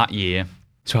about. And that year,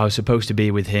 So I was supposed to be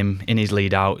with him in his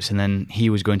lead outs, and then he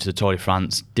was going to the Tour de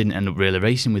France. Didn't end up really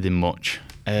racing with him much.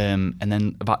 And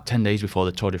then about 10 days before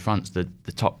the Tour de France, the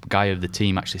top guy of the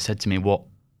team actually said to me, what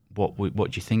do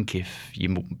you think if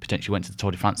you potentially went to the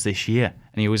Tour de France this year?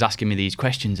 And he was asking me these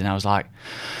questions, and I was like,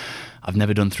 I've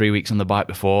never done 3 weeks on the bike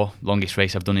before. Longest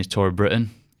race I've done is Tour of Britain.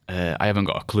 I haven't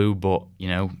got a clue, but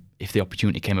if the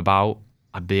opportunity came about,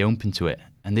 I'd be open to it.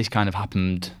 And this kind of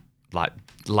happened like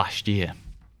last year.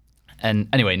 And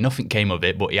anyway, nothing came of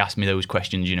it, but he asked me those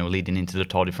questions, leading into the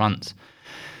Tour de France.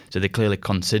 So they clearly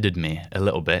considered me a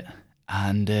little bit.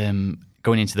 And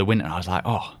going into the winter, I was like,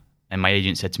 oh. And my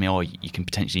agent said to me, oh, you can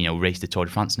potentially, race the Tour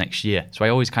de France next year. So I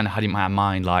always kind of had in my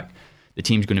mind, like, the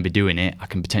team's going to be doing it. I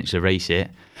can potentially race it.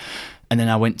 And then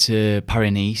I went to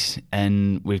Paris-Nice,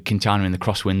 and with Quintana in the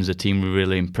crosswinds, the team were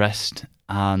really impressed.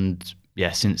 And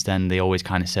yeah, since then, they always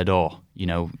kind of said, oh,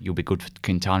 you'll be good for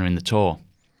Quintana in the Tour.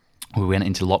 We went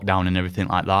into lockdown and everything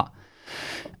like that.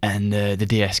 And the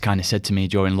DS kind of said to me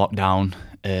during lockdown,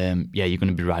 yeah, you're going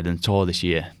to be riding the Tour this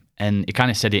year. And he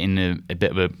kind of said it in a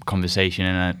bit of a conversation,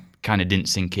 and I kind of didn't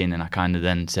sink in. And I kind of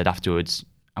then said afterwards,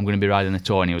 I'm going to be riding the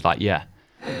Tour. And he was like, yeah.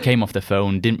 Came off the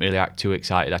phone, didn't really act too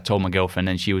excited. I told my girlfriend,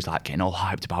 and she was like getting all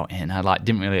hyped about it. And I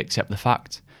didn't really accept the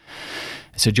fact.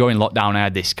 So during lockdown, I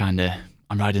had this kind of,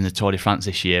 I'm riding the Tour de France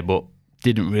this year, but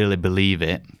didn't really believe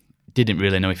it. Didn't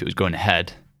really know if it was going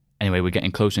ahead. Anyway, we're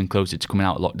getting closer and closer to coming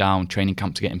out of lockdown. Training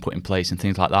camps are getting put in place and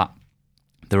things like that.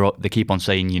 They keep on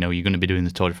saying, you're going to be doing the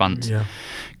Tour de France. Yeah.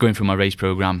 Going through my race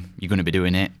program, you're going to be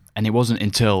doing it. And it wasn't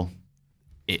until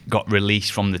it got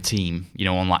released from the team,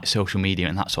 on like social media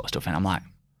and that sort of stuff. And I'm like,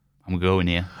 I'm going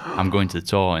here. I'm going to the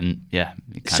Tour. And yeah,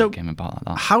 it kind of came about like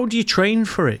that. How do you train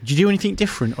for it? Do you do anything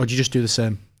different, or do you just do the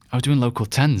same? I was doing local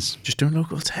 10s. Just doing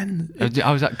local 10?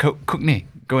 I was at Cookney,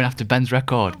 going after Ben's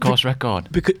record, course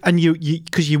record.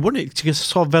 Because you won it, because I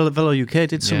saw Velo UK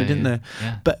did something, didn't they?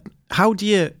 Yeah. But how do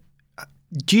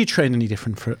you train any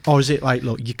different for it? Or is it like,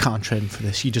 look, you can't train for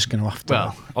this, you're just going to have to?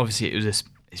 Well, obviously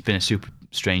it's been a super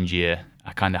strange year.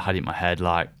 I kind of had it in my head,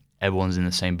 like, everyone's in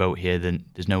the same boat here. Then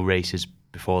there's no races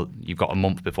before, you've got a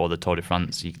month before the Tour de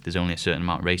France. There's only a certain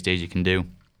amount of race days you can do.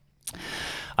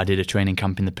 I did a training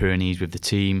camp in the Pyrenees with the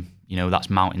team. That's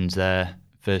mountains there.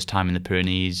 First time in the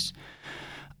Pyrenees.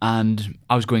 And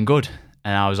I was going good.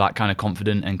 And I was like kind of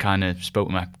confident, and kind of spoke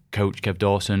with my coach, Kev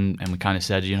Dawson, and we kind of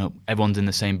said, everyone's in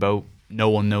the same boat. No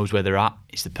one knows where they're at.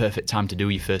 It's the perfect time to do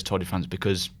your first Tour de France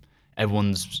because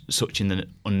everyone's such in the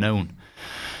unknown.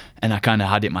 And I kind of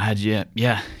had it in my head,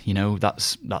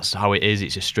 that's how it is.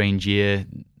 It's a strange year.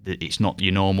 It's not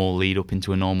your normal lead up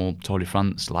into a normal Tour de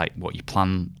France, like what you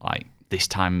plan, like this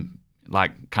time,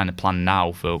 like kind of plan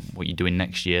now for what you're doing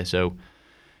next year. So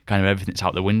kind of everything's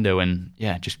out the window, and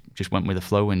yeah, just went with the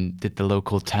flow and did the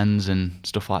local 10s and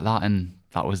stuff like that, and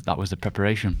that was the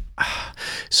preparation.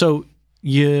 So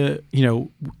you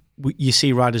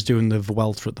see riders doing the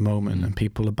Vuelta at the moment, and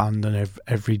people abandon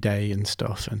every day and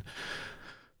stuff, and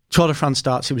Tour de France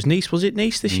starts. It was Nice, was it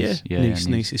Nice this year? Yeah,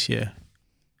 Nice this year.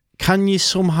 Can you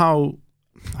somehow?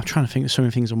 I'm trying to think of so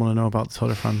many things I want to know about the Tour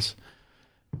de France.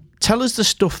 Tell us the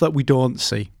stuff that we don't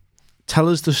see. Tell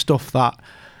us the stuff that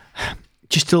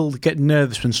you still get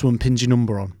nervous when someone pins your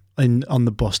number on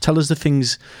the bus. Tell us the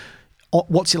things.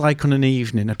 What's it like on an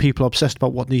evening? Are people obsessed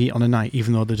about what they eat on a night,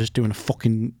 even though they're just doing a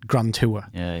fucking grand tour?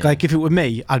 Yeah. Like if it were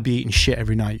me, I'd be eating shit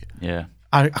every night. Yeah.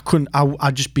 I couldn't.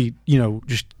 I'd just be,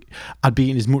 I'd be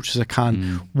eating as much as I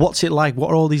can. What's it like? What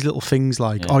are all these little things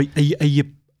like? Yeah.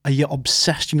 Are you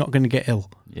obsessed you're not going to get ill?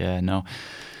 Yeah, no.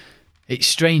 It's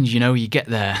strange, you get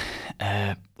there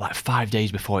like 5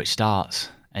 days before it starts,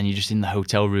 and you're just in the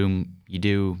hotel room. You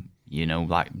do,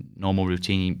 like normal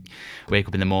routine. You wake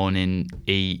up in the morning,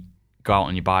 eat, go out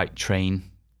on your bike, train.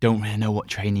 Don't really know what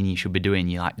training you should be doing.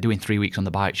 You're like doing 3 weeks on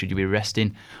the bike. Should you be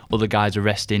resting? Other guys are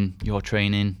resting. You're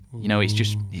training. It's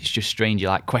just strange. You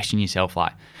like question yourself.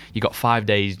 Like you got 5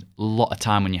 days, a lot of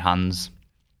time on your hands,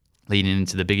 leading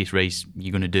into the biggest race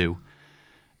you're gonna do.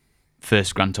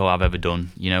 First Grand Tour I've ever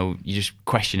done. You're just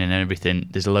questioning everything.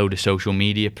 There's a load of social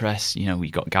media press. You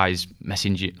got guys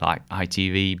messaging like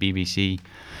ITV, BBC.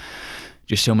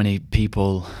 Just so many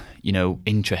people,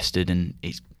 interested, and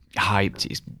it's hyped.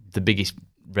 It's the biggest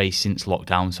race since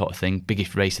lockdown, sort of thing.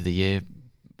 Biggest race of the year,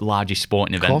 largest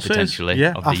sporting event potentially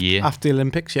of the year after the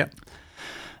Olympics. Yeah.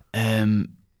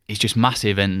 It's just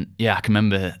massive, and yeah, I can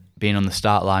remember being on the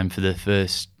start line for the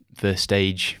first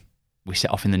stage. We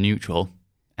set off in the neutral,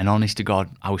 and honest to God,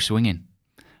 I was swinging.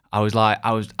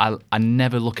 I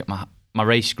never look at my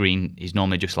race screen. Is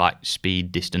normally just like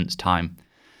speed, distance, time,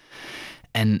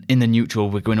 and in the neutral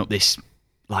we're going up this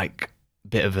like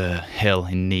bit of a hill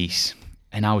in Nice,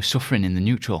 and I was suffering in the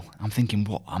neutral. I'm thinking,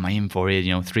 what am I in for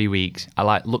here? 3 weeks.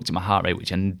 I looked at my heart rate,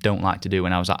 which I don't like to do,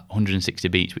 when I was at 160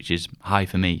 beats, which is high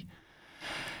for me.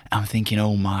 I'm thinking,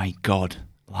 oh my God,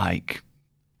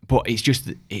 but it's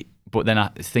just it. But then I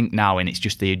think now, and it's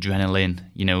just the adrenaline,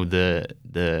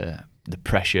 the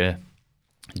pressure,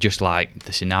 just like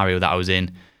the scenario that I was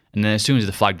in. And then as soon as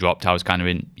the flag dropped, I was kind of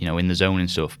in the zone and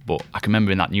stuff. But I can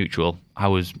remember in that neutral, I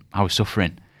was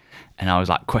suffering, and I was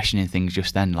questioning things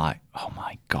just then, oh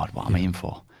my God, what am I in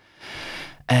for?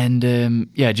 And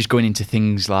just going into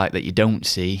things that you don't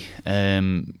see.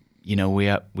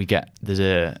 We get there's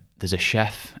a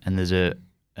chef, and there's a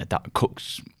that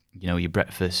cooks your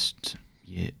breakfast,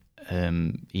 your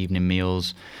evening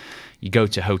meals. You go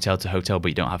to hotel, but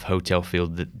you don't have hotel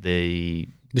field. The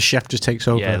chef just takes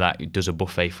over. Yeah, that does a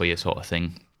buffet for you, sort of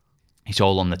thing. It's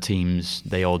all on the teams.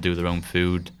 They all do their own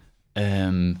food.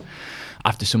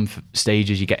 After some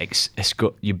stages, you get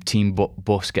your team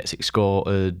bus gets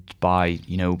escorted by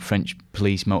French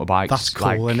police motorbikes. That's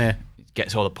cool, isn't it?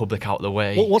 Gets all the public out of the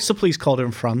way. What's the police called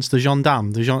in France? The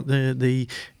gendarme.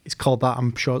 It's called that.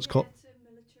 I'm sure it's called.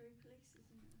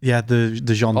 Yeah, the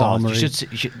gendarmerie.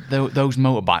 Those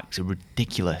motorbikes are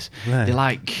ridiculous.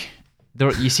 Right.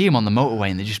 You see them on the motorway,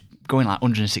 and they're just going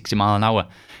 160 mile an hour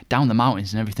down the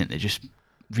mountains and everything. They're just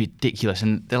ridiculous,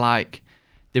 and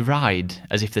they ride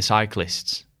as if they're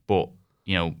cyclists, but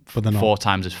 4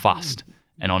 times as fast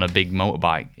and on a big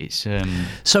motorbike. It's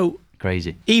so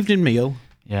crazy. Evening meal.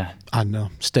 Yeah. I know.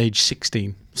 Stage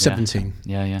 16, 17.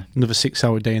 Yeah. Another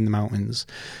 6-hour day in the mountains.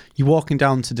 You're walking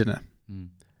down to dinner.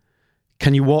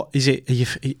 Can you what? Are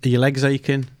your legs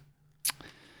aching?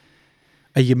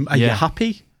 Are you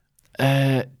happy?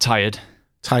 Tired.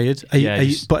 Tired.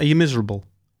 Are you miserable?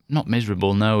 Not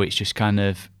miserable. No, it's just kind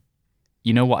of.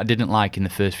 What I didn't like in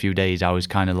the first few days? I was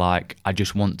kind of I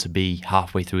just want to be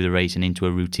halfway through the race and into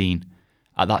a routine.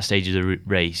 At that stage of the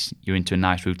race, you're into a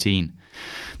nice routine.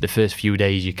 The first few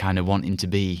days, you're kind of wanting to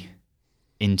be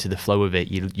into the flow of it.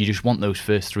 You just want those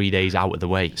first 3 days out of the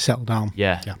way. Settle down.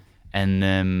 Yeah.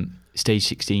 And stage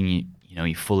 16,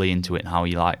 you're fully into it, and how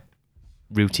you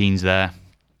routines there.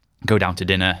 Go down to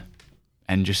dinner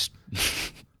and just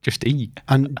eat.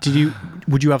 And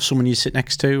would you have someone you sit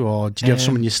next to, or did you have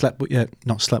someone you slept with? Yeah,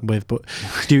 not slept with, but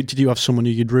did you have someone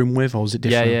who you'd room with, or was it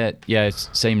different? Yeah. It's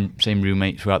same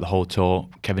roommate throughout the whole tour.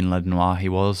 Kevin Lednoir, he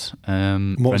was.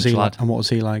 What was he like? And what was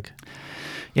he like?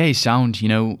 Yeah, he's sound.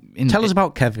 Tell us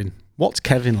about Kevin. What's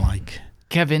Kevin like?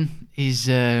 Kevin is.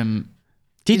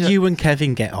 Did you and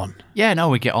Kevin get on? Yeah, no,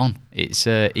 we get on. It's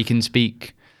he can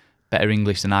speak better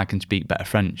English than I can speak better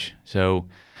French. So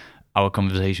our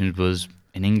conversations was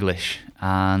in English.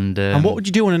 And what would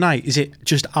you do on a night? Is it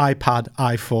just iPad,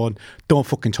 iPhone, don't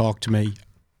fucking talk to me,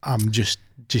 I'm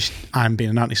I'm being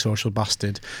an antisocial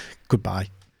bastard, goodbye?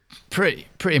 Pretty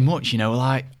much,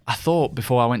 I thought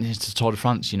before I went into Tour de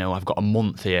France, I've got a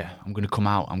month here, I'm going to come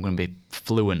out, I'm going to be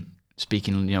fluent,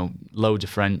 speaking, loads of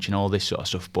French and all this sort of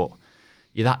stuff, but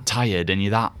you're that tired, and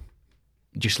you're that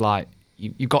just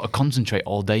you've got to concentrate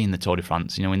all day in the Tour de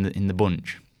France, in the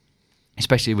bunch.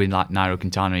 Especially with Nairo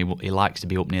Quintana, he likes to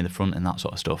be up near the front and that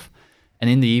sort of stuff. And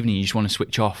in the evening, you just want to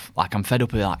switch off. I'm fed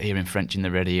up with hearing French in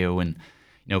the radio and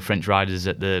French riders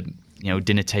at the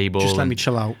dinner table. Just let me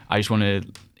chill out. I just want to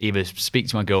either speak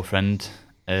to my girlfriend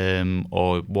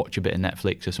or watch a bit of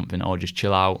Netflix or something, or just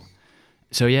chill out.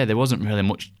 So yeah, there wasn't really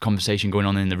much conversation going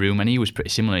on in the room, and he was pretty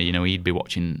similar. He'd be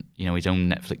watching his own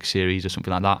Netflix series or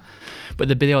something like that. But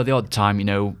the odd time,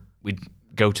 we'd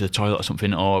go to the toilet or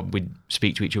something, or we'd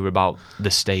speak to each other about the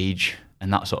stage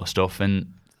and that sort of stuff,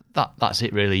 and that's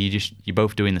it really. You're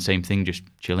both doing the same thing, just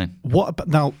chilling. What about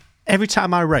now? Every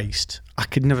time I raced, I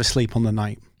could never sleep on the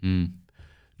night.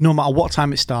 No matter what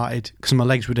time it started, because my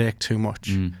legs would ache too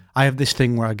much. I have this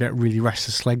thing where I get really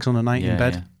restless legs on a night in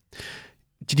bed. Yeah.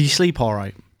 Did you sleep all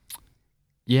right?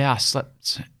 Yeah, I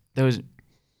slept.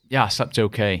 I slept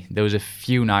okay. There was a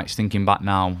few nights, thinking back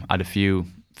now, I had a few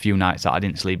nights that I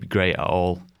didn't sleep great at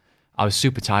all. I was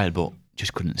super tired, but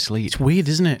just couldn't sleep. It's weird,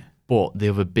 isn't it? But the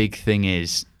other big thing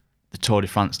is the Tour de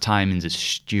France timings are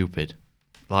stupid.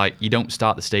 You don't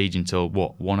start the stage until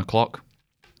 1 o'clock.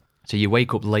 So you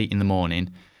wake up late in the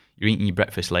morning, you're eating your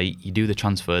breakfast late, you do the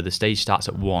transfer, the stage starts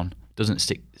at 1,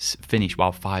 doesn't finish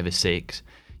while 5 or 6.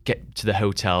 Get to the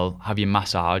hotel, have your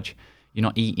massage. You're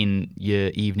not eating your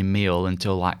evening meal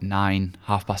until 9,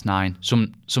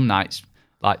 9:30. Some nights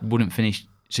wouldn't finish.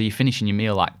 So you're finishing your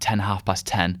meal 10,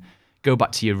 10:30. Go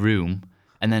back to your room,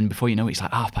 and then before you know it, it's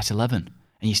 11:30, and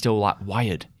you're still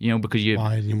wired. Because you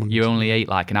only ate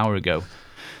an hour ago.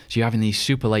 So you're having these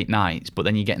super late nights, but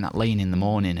then you're getting that lane in the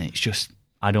morning, and it's just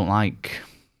I don't like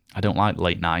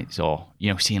late nights, or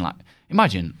seeing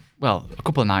imagine, well, a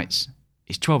couple of nights,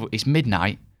 it's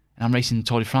midnight, and I'm racing the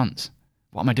Tour de France.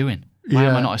 What am I doing? Why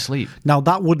am I not asleep? Now,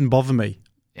 that wouldn't bother me.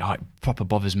 It proper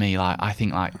bothers me. Like, I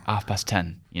think like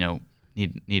 10:30,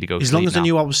 need to go As sleep long as now. I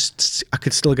knew I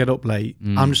could still get up late.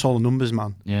 I'm just all the numbers,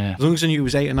 man. Yeah. As long as I knew it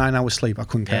was 8 or 9 hours sleep, I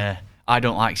couldn't care. Yeah. I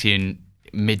don't like seeing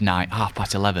midnight,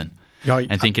 11:30, Right,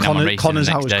 and thinking I'm racing Connor's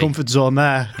the next out his day. comfort zone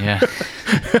there. Yeah.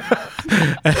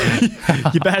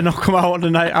 You better not come out on a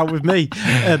night out with me.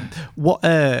 What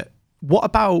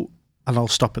about, and I'll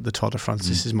stop at the Tour de France,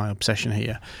 this is my obsession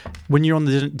here. When you're on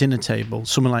the dinner table,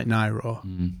 someone like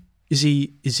Nairo, is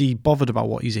he bothered about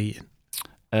what he's eating?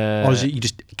 Or is it you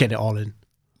just get it all in?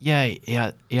 Yeah,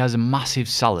 he has a massive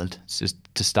salad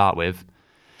to start with,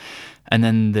 and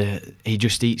then he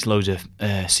just eats loads of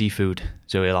seafood.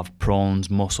 So he'll have prawns,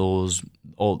 mussels,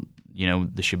 all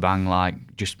the shebang.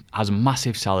 Like, just has a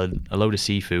massive salad, a load of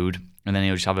seafood, and then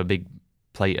he'll just have a big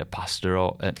plate of pasta,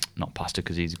 or not pasta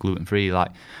because he's gluten free,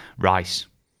 like rice.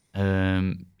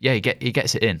 He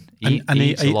gets it in. He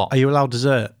eats a lot. Are you allowed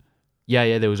dessert?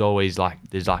 Yeah. There's like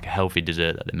a healthy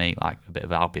dessert that they make, like a bit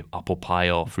of apple pie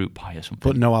or fruit pie or something.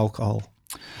 But no alcohol.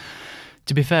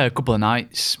 To be fair, a couple of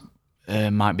nights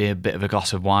might be a bit of a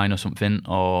glass of wine or something,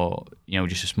 or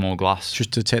just a small glass,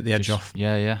 Just to take the edge off.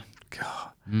 Yeah.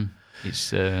 God.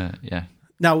 It's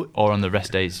Now, or on the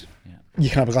rest days. Yeah. you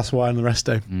can have a glass of wine on the rest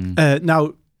day.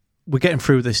 Now, we're getting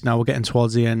through this now. We're getting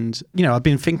towards the end. I've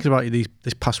been thinking about you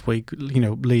this past week,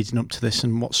 leading up to this,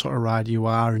 and what sort of rider you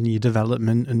are and your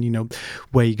development and,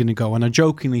 where you're going to go. And I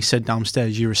jokingly said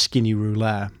downstairs, you're a skinny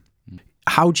rouleur.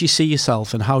 How do you see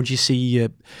yourself, and how do you see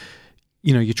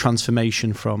your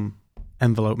transformation from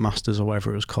Envelope Masters or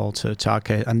whatever it was called to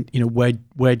Arcade? And,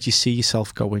 where do you see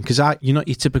yourself going? Because you're not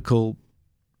your typical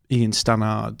Ian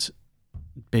Stannard,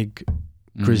 big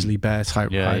grizzly bear type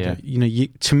rider. Yeah.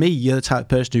 To me, you're the type of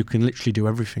person who can literally do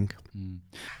everything.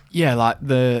 Yeah, like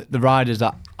the riders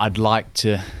that I'd like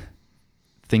to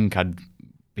think I'd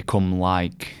become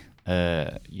like,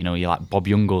 you're like Bob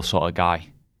Youngle sort of guy.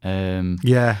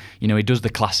 He does the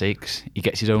classics. He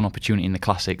gets his own opportunity in the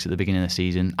classics at the beginning of the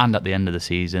season and at the end of the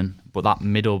season. But that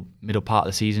middle part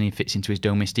of the season, he fits into his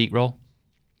domestique role,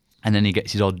 and then he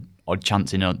gets his odd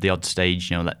chance in the odd stage.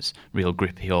 That's real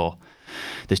grippy, or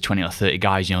there's 20 or 30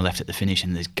 guys left at the finish,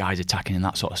 and there's guys attacking and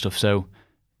that sort of stuff. So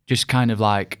just kind of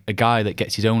like a guy that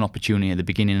gets his own opportunity at the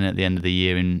beginning and at the end of the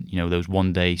year in those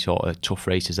one day sort of tough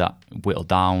races that whittle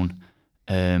down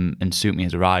and suit me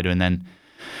as a rider, and then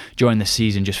during the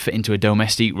season just fit into a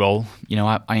domestique role.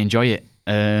 I enjoy it,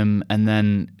 and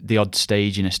then the odd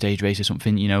stage in a stage race or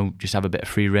something, just have a bit of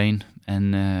free reign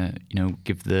and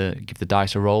give the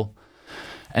dice a roll.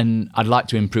 And I'd like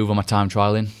to improve on my time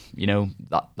trialing,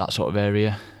 that sort of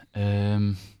area.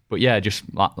 But yeah, just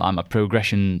like my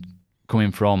progression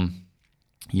coming from,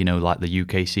 like the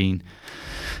UK scene,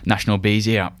 National Bs.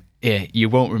 Yeah, you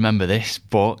won't remember this,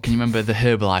 but can you remember the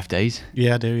Herbalife days?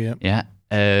 Yeah, I do, yeah. Yeah.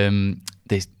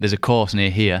 There's a course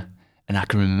near here, and I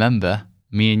can remember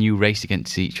me and you raced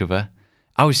against each other.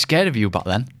 I was scared of you back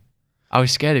then. I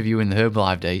was scared of you in the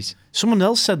Herbalife days. Someone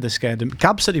else said they scared him.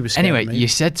 Gab said he was scared Anyway, of me. you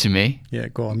said to me... Yeah,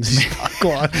 go on.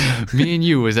 Go on. Me and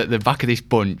you was at the back of this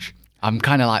bunch. I'm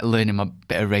kind of like learning my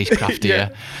bit of racecraft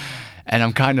here. And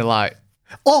I'm kind of like...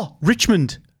 Oh,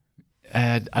 Richmond.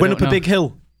 Went up a big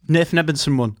hill. Nathan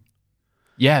Ebenson won.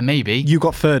 Yeah, maybe. You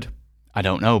got third. I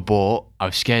don't know, but I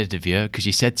was scared of you because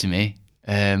you said to me,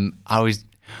 I was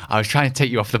trying to take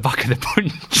you off the back of the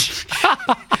bunch.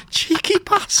 Cheeky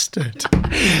bastard.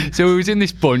 So we was in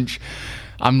this bunch.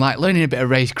 I'm like learning a bit of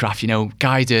racecraft,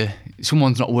 guys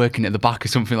someone's not working at the back or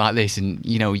something like this, and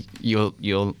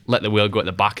you'll let the wheel go at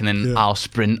the back, and then I'll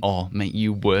sprint or make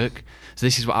you work. So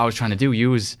this is what I was trying to do.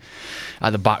 You was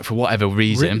at the back for whatever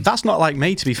reason. That's not like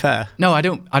me, to be fair. No, I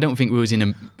don't think we was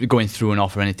going through an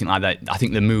off or anything like that. I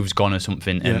think the move's gone or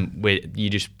something, and you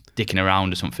just dicking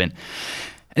around or something.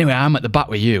 Anyway, I'm at the back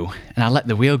with you, and I let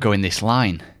the wheel go in this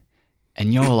line,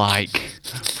 and you're like,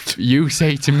 you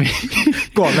say to me,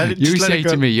 go on, let it, you let say it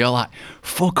go. to me, you're like,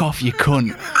 fuck off, you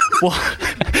cunt.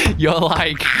 What? You're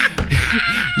like,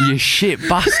 you shit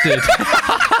bastard.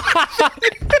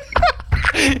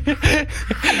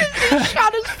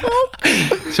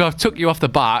 So I've took you off the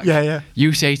back. Yeah.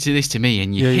 You say this to me,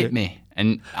 and you hit me.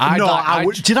 And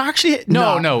did I actually hit?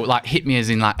 No, like hit me as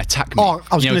in like attack me. Oh,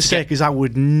 I was going to say, because I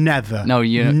would never. No,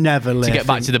 never let to get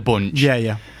back to the bunch.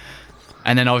 Yeah.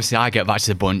 And then obviously I get back to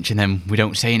the bunch, and then we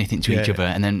don't say anything to each other,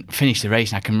 and then finish the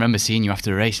race. And I can remember seeing you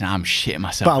after the race, and I'm shitting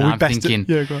myself. And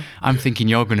I'm thinking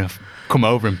you're gonna come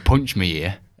over and punch me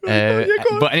here. But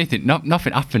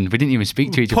nothing happened. We didn't even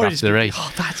speak to each other after the race.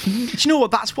 Do you know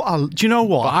what? Do you know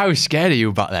what? But I was scared of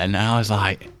you back then, and I was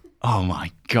like, Oh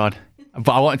my God.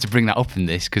 But I wanted to bring that up in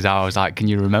this because I was like, can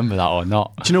you remember that or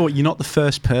not? Do you know what? You're not the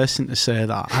first person to say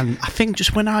that. And I think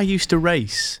just when I used to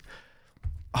race,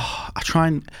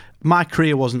 my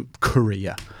career wasn't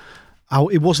career.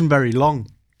 It wasn't very long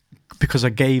because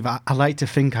I like to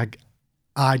think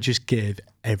I just gave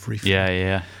everything.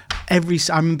 Yeah. I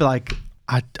remember like,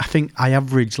 I think I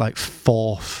averaged like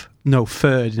third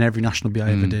in every national B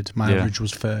I ever did. My average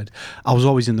was third. I was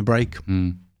always in the break.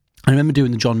 I remember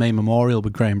doing the John May Memorial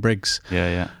with Graham Briggs.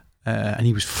 Yeah. And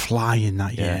he was flying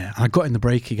that year. And I got in the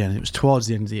break again. It was towards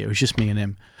the end of the year. It was just me and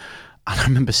him. And I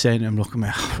remember saying to him, look at me,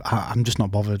 I'm just not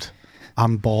bothered.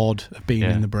 I'm bored of being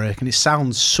in the break. And it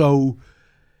sounds so,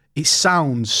 what's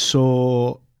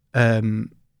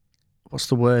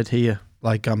the word here?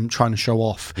 Like I'm trying to show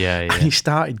off. Yeah. And he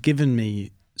started giving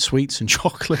me sweets and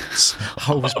chocolates.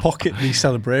 I was pocketing these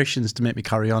celebrations to make me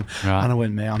carry on. Right. And I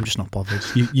went, mate, I'm just not bothered.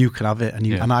 You can have it.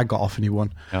 And I got off and he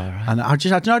won. All right. And I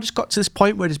just got to this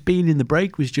point where just being in the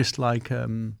break was just like,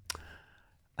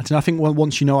 I don't know, I think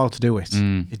once you know how to do it,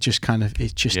 it just kind of,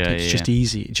 it's just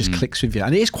easy. It just clicks with you.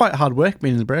 And it is quite hard work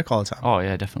being in the break all the time. Oh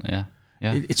yeah, definitely.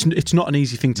 Yeah. It's not an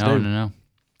easy thing to do. No.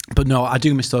 But no, I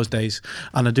do miss those days.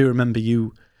 And I do remember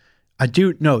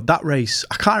that race,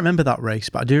 I can't remember that race,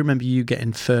 but I do remember you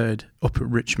getting third up at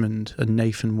Richmond and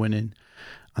Nathan winning.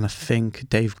 And I think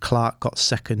Dave Clark got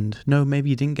second. No,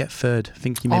 maybe you didn't get third. I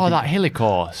think you maybe... Oh, that hilly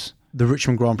course. The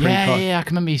Richmond Grand Prix course. Yeah, I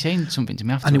can remember you saying something to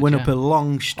me afterwards. And it went up a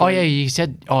long straight. Oh yeah, you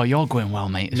said, oh, you're going well,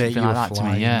 mate. Or something like that to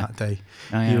me, yeah. That day.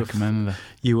 Oh, yeah, I can remember.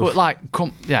 But like,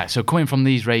 so coming from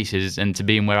these races and to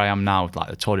being where I am now, like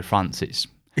the Tour de France, it's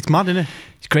mad, isn't it?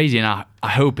 It's crazy, and I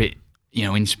hope it,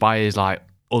 inspires like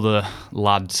other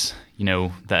lads,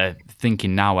 that are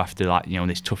thinking now after like,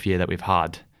 this tough year that we've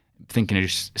had, thinking of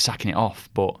just sacking it off.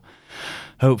 But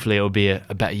hopefully it'll be a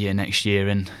better year next year,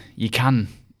 and you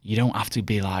don't have to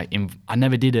be like. I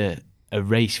never did a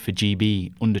race for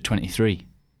GB under 23.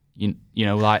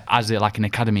 Like as like an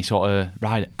academy sort of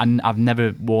rider, and I've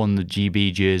never worn the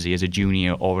GB jersey as a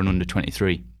junior or an under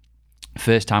 23.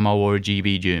 First time I wore a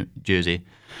GB jersey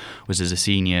was as a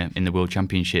senior in the World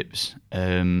Championships.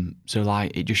 So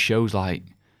like it just shows like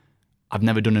I've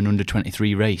never done an under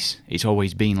 23 race. It's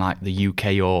always been like the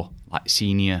UK or like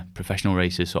senior professional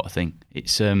races sort of thing.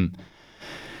 It's other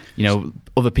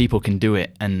people can do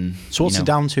it, and so what's it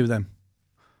down to then?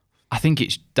 I think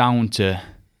it's down to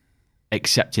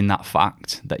accepting that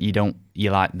fact that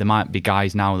there might be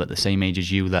guys now that are the same age as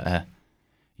you that are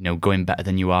going better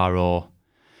than you are, or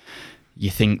you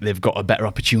think they've got a better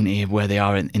opportunity of where they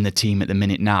are in the team at the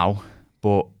minute now,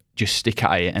 but just stick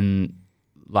at it. And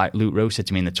like Luke Rose said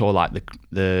to me in the Tour, like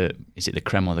is it the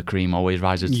creme or the cream always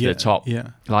rises to the top? Yeah.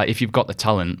 Like if you've got the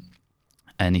talent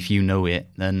and if you know it,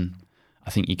 then I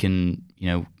think you can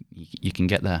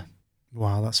get there.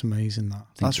 Wow, that's amazing.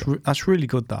 That's really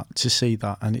good to see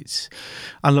that, and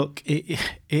look,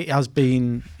 it's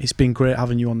been great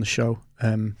having you on the show.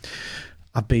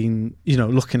 I've been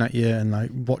looking at you and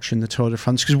like watching the Tour de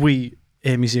France because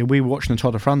Amy's here. We were watching the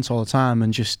Tour de France all the time,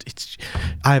 and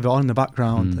I have it on in the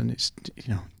background, and it's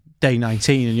day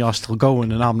 19 and you're still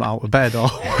going and I'm not out of bed. Or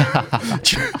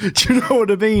do you know what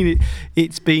I mean?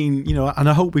 It's been, and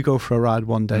I hope we go for a ride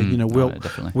one day.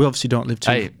 We obviously don't live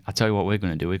too. Hey, I tell you what we're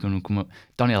going to do. We're going to come up.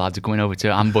 Donny lads are going over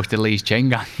to ambush the Leeds chain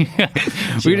gang.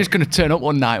 We're just going to turn up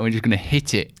one night and we're just going to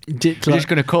hit it. We're just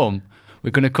going to come. We're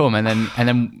going to come and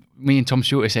then me and Tom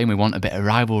Stewart are saying we want a bit of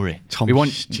rivalry.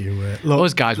 Stewart.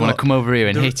 Those guys want to come over here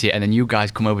and hit it, and then you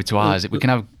guys come over to ours. We can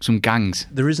have some gangs.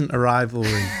 There isn't a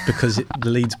rivalry because the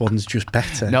Leeds one's just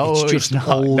better. No, it's just not.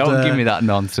 older. Don't give me that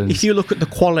nonsense. If you look at the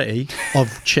quality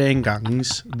of chain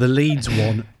gangs, the Leeds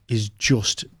one is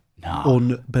just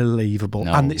unbelievable.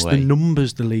 No and it's way. the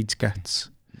numbers the Leeds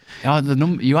gets. Oh, the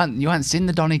number you hadn't seen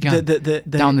the Donny gang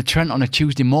down the Trent on a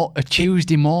Tuesday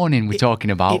morning. We're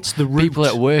talking about it's the route. People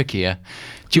at work here.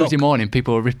 Tuesday morning,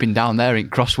 people are ripping down there in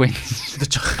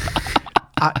crosswinds.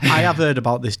 I have heard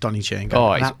about this Donny chain gang.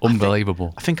 Oh, it's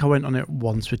unbelievable. I think I went on it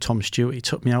once with Tom Stewart. He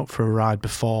took me out for a ride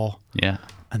before. Yeah.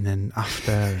 And then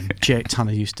after, and Jake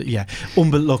Tanner used to, yeah.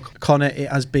 But look, Connor,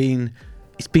 it's been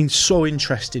so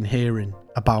interesting hearing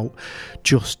about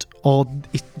just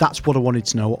that's what I wanted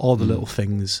to know, all the little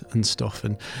things and stuff.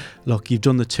 And look, you've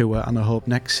done the tour, and I hope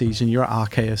next season you're at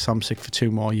Arkea Samsic for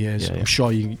 2 more years. Yeah. I'm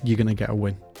sure you're going to get a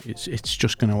win. It's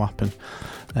just going to happen.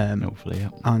 Hopefully, yeah.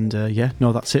 And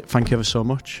that's it. Thank you ever so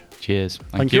much. Cheers.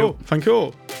 Thank you. Thank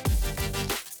you.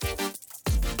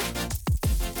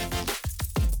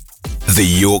 The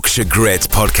Yorkshire Grit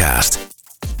Podcast.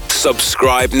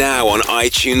 Subscribe now on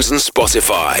iTunes and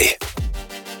Spotify.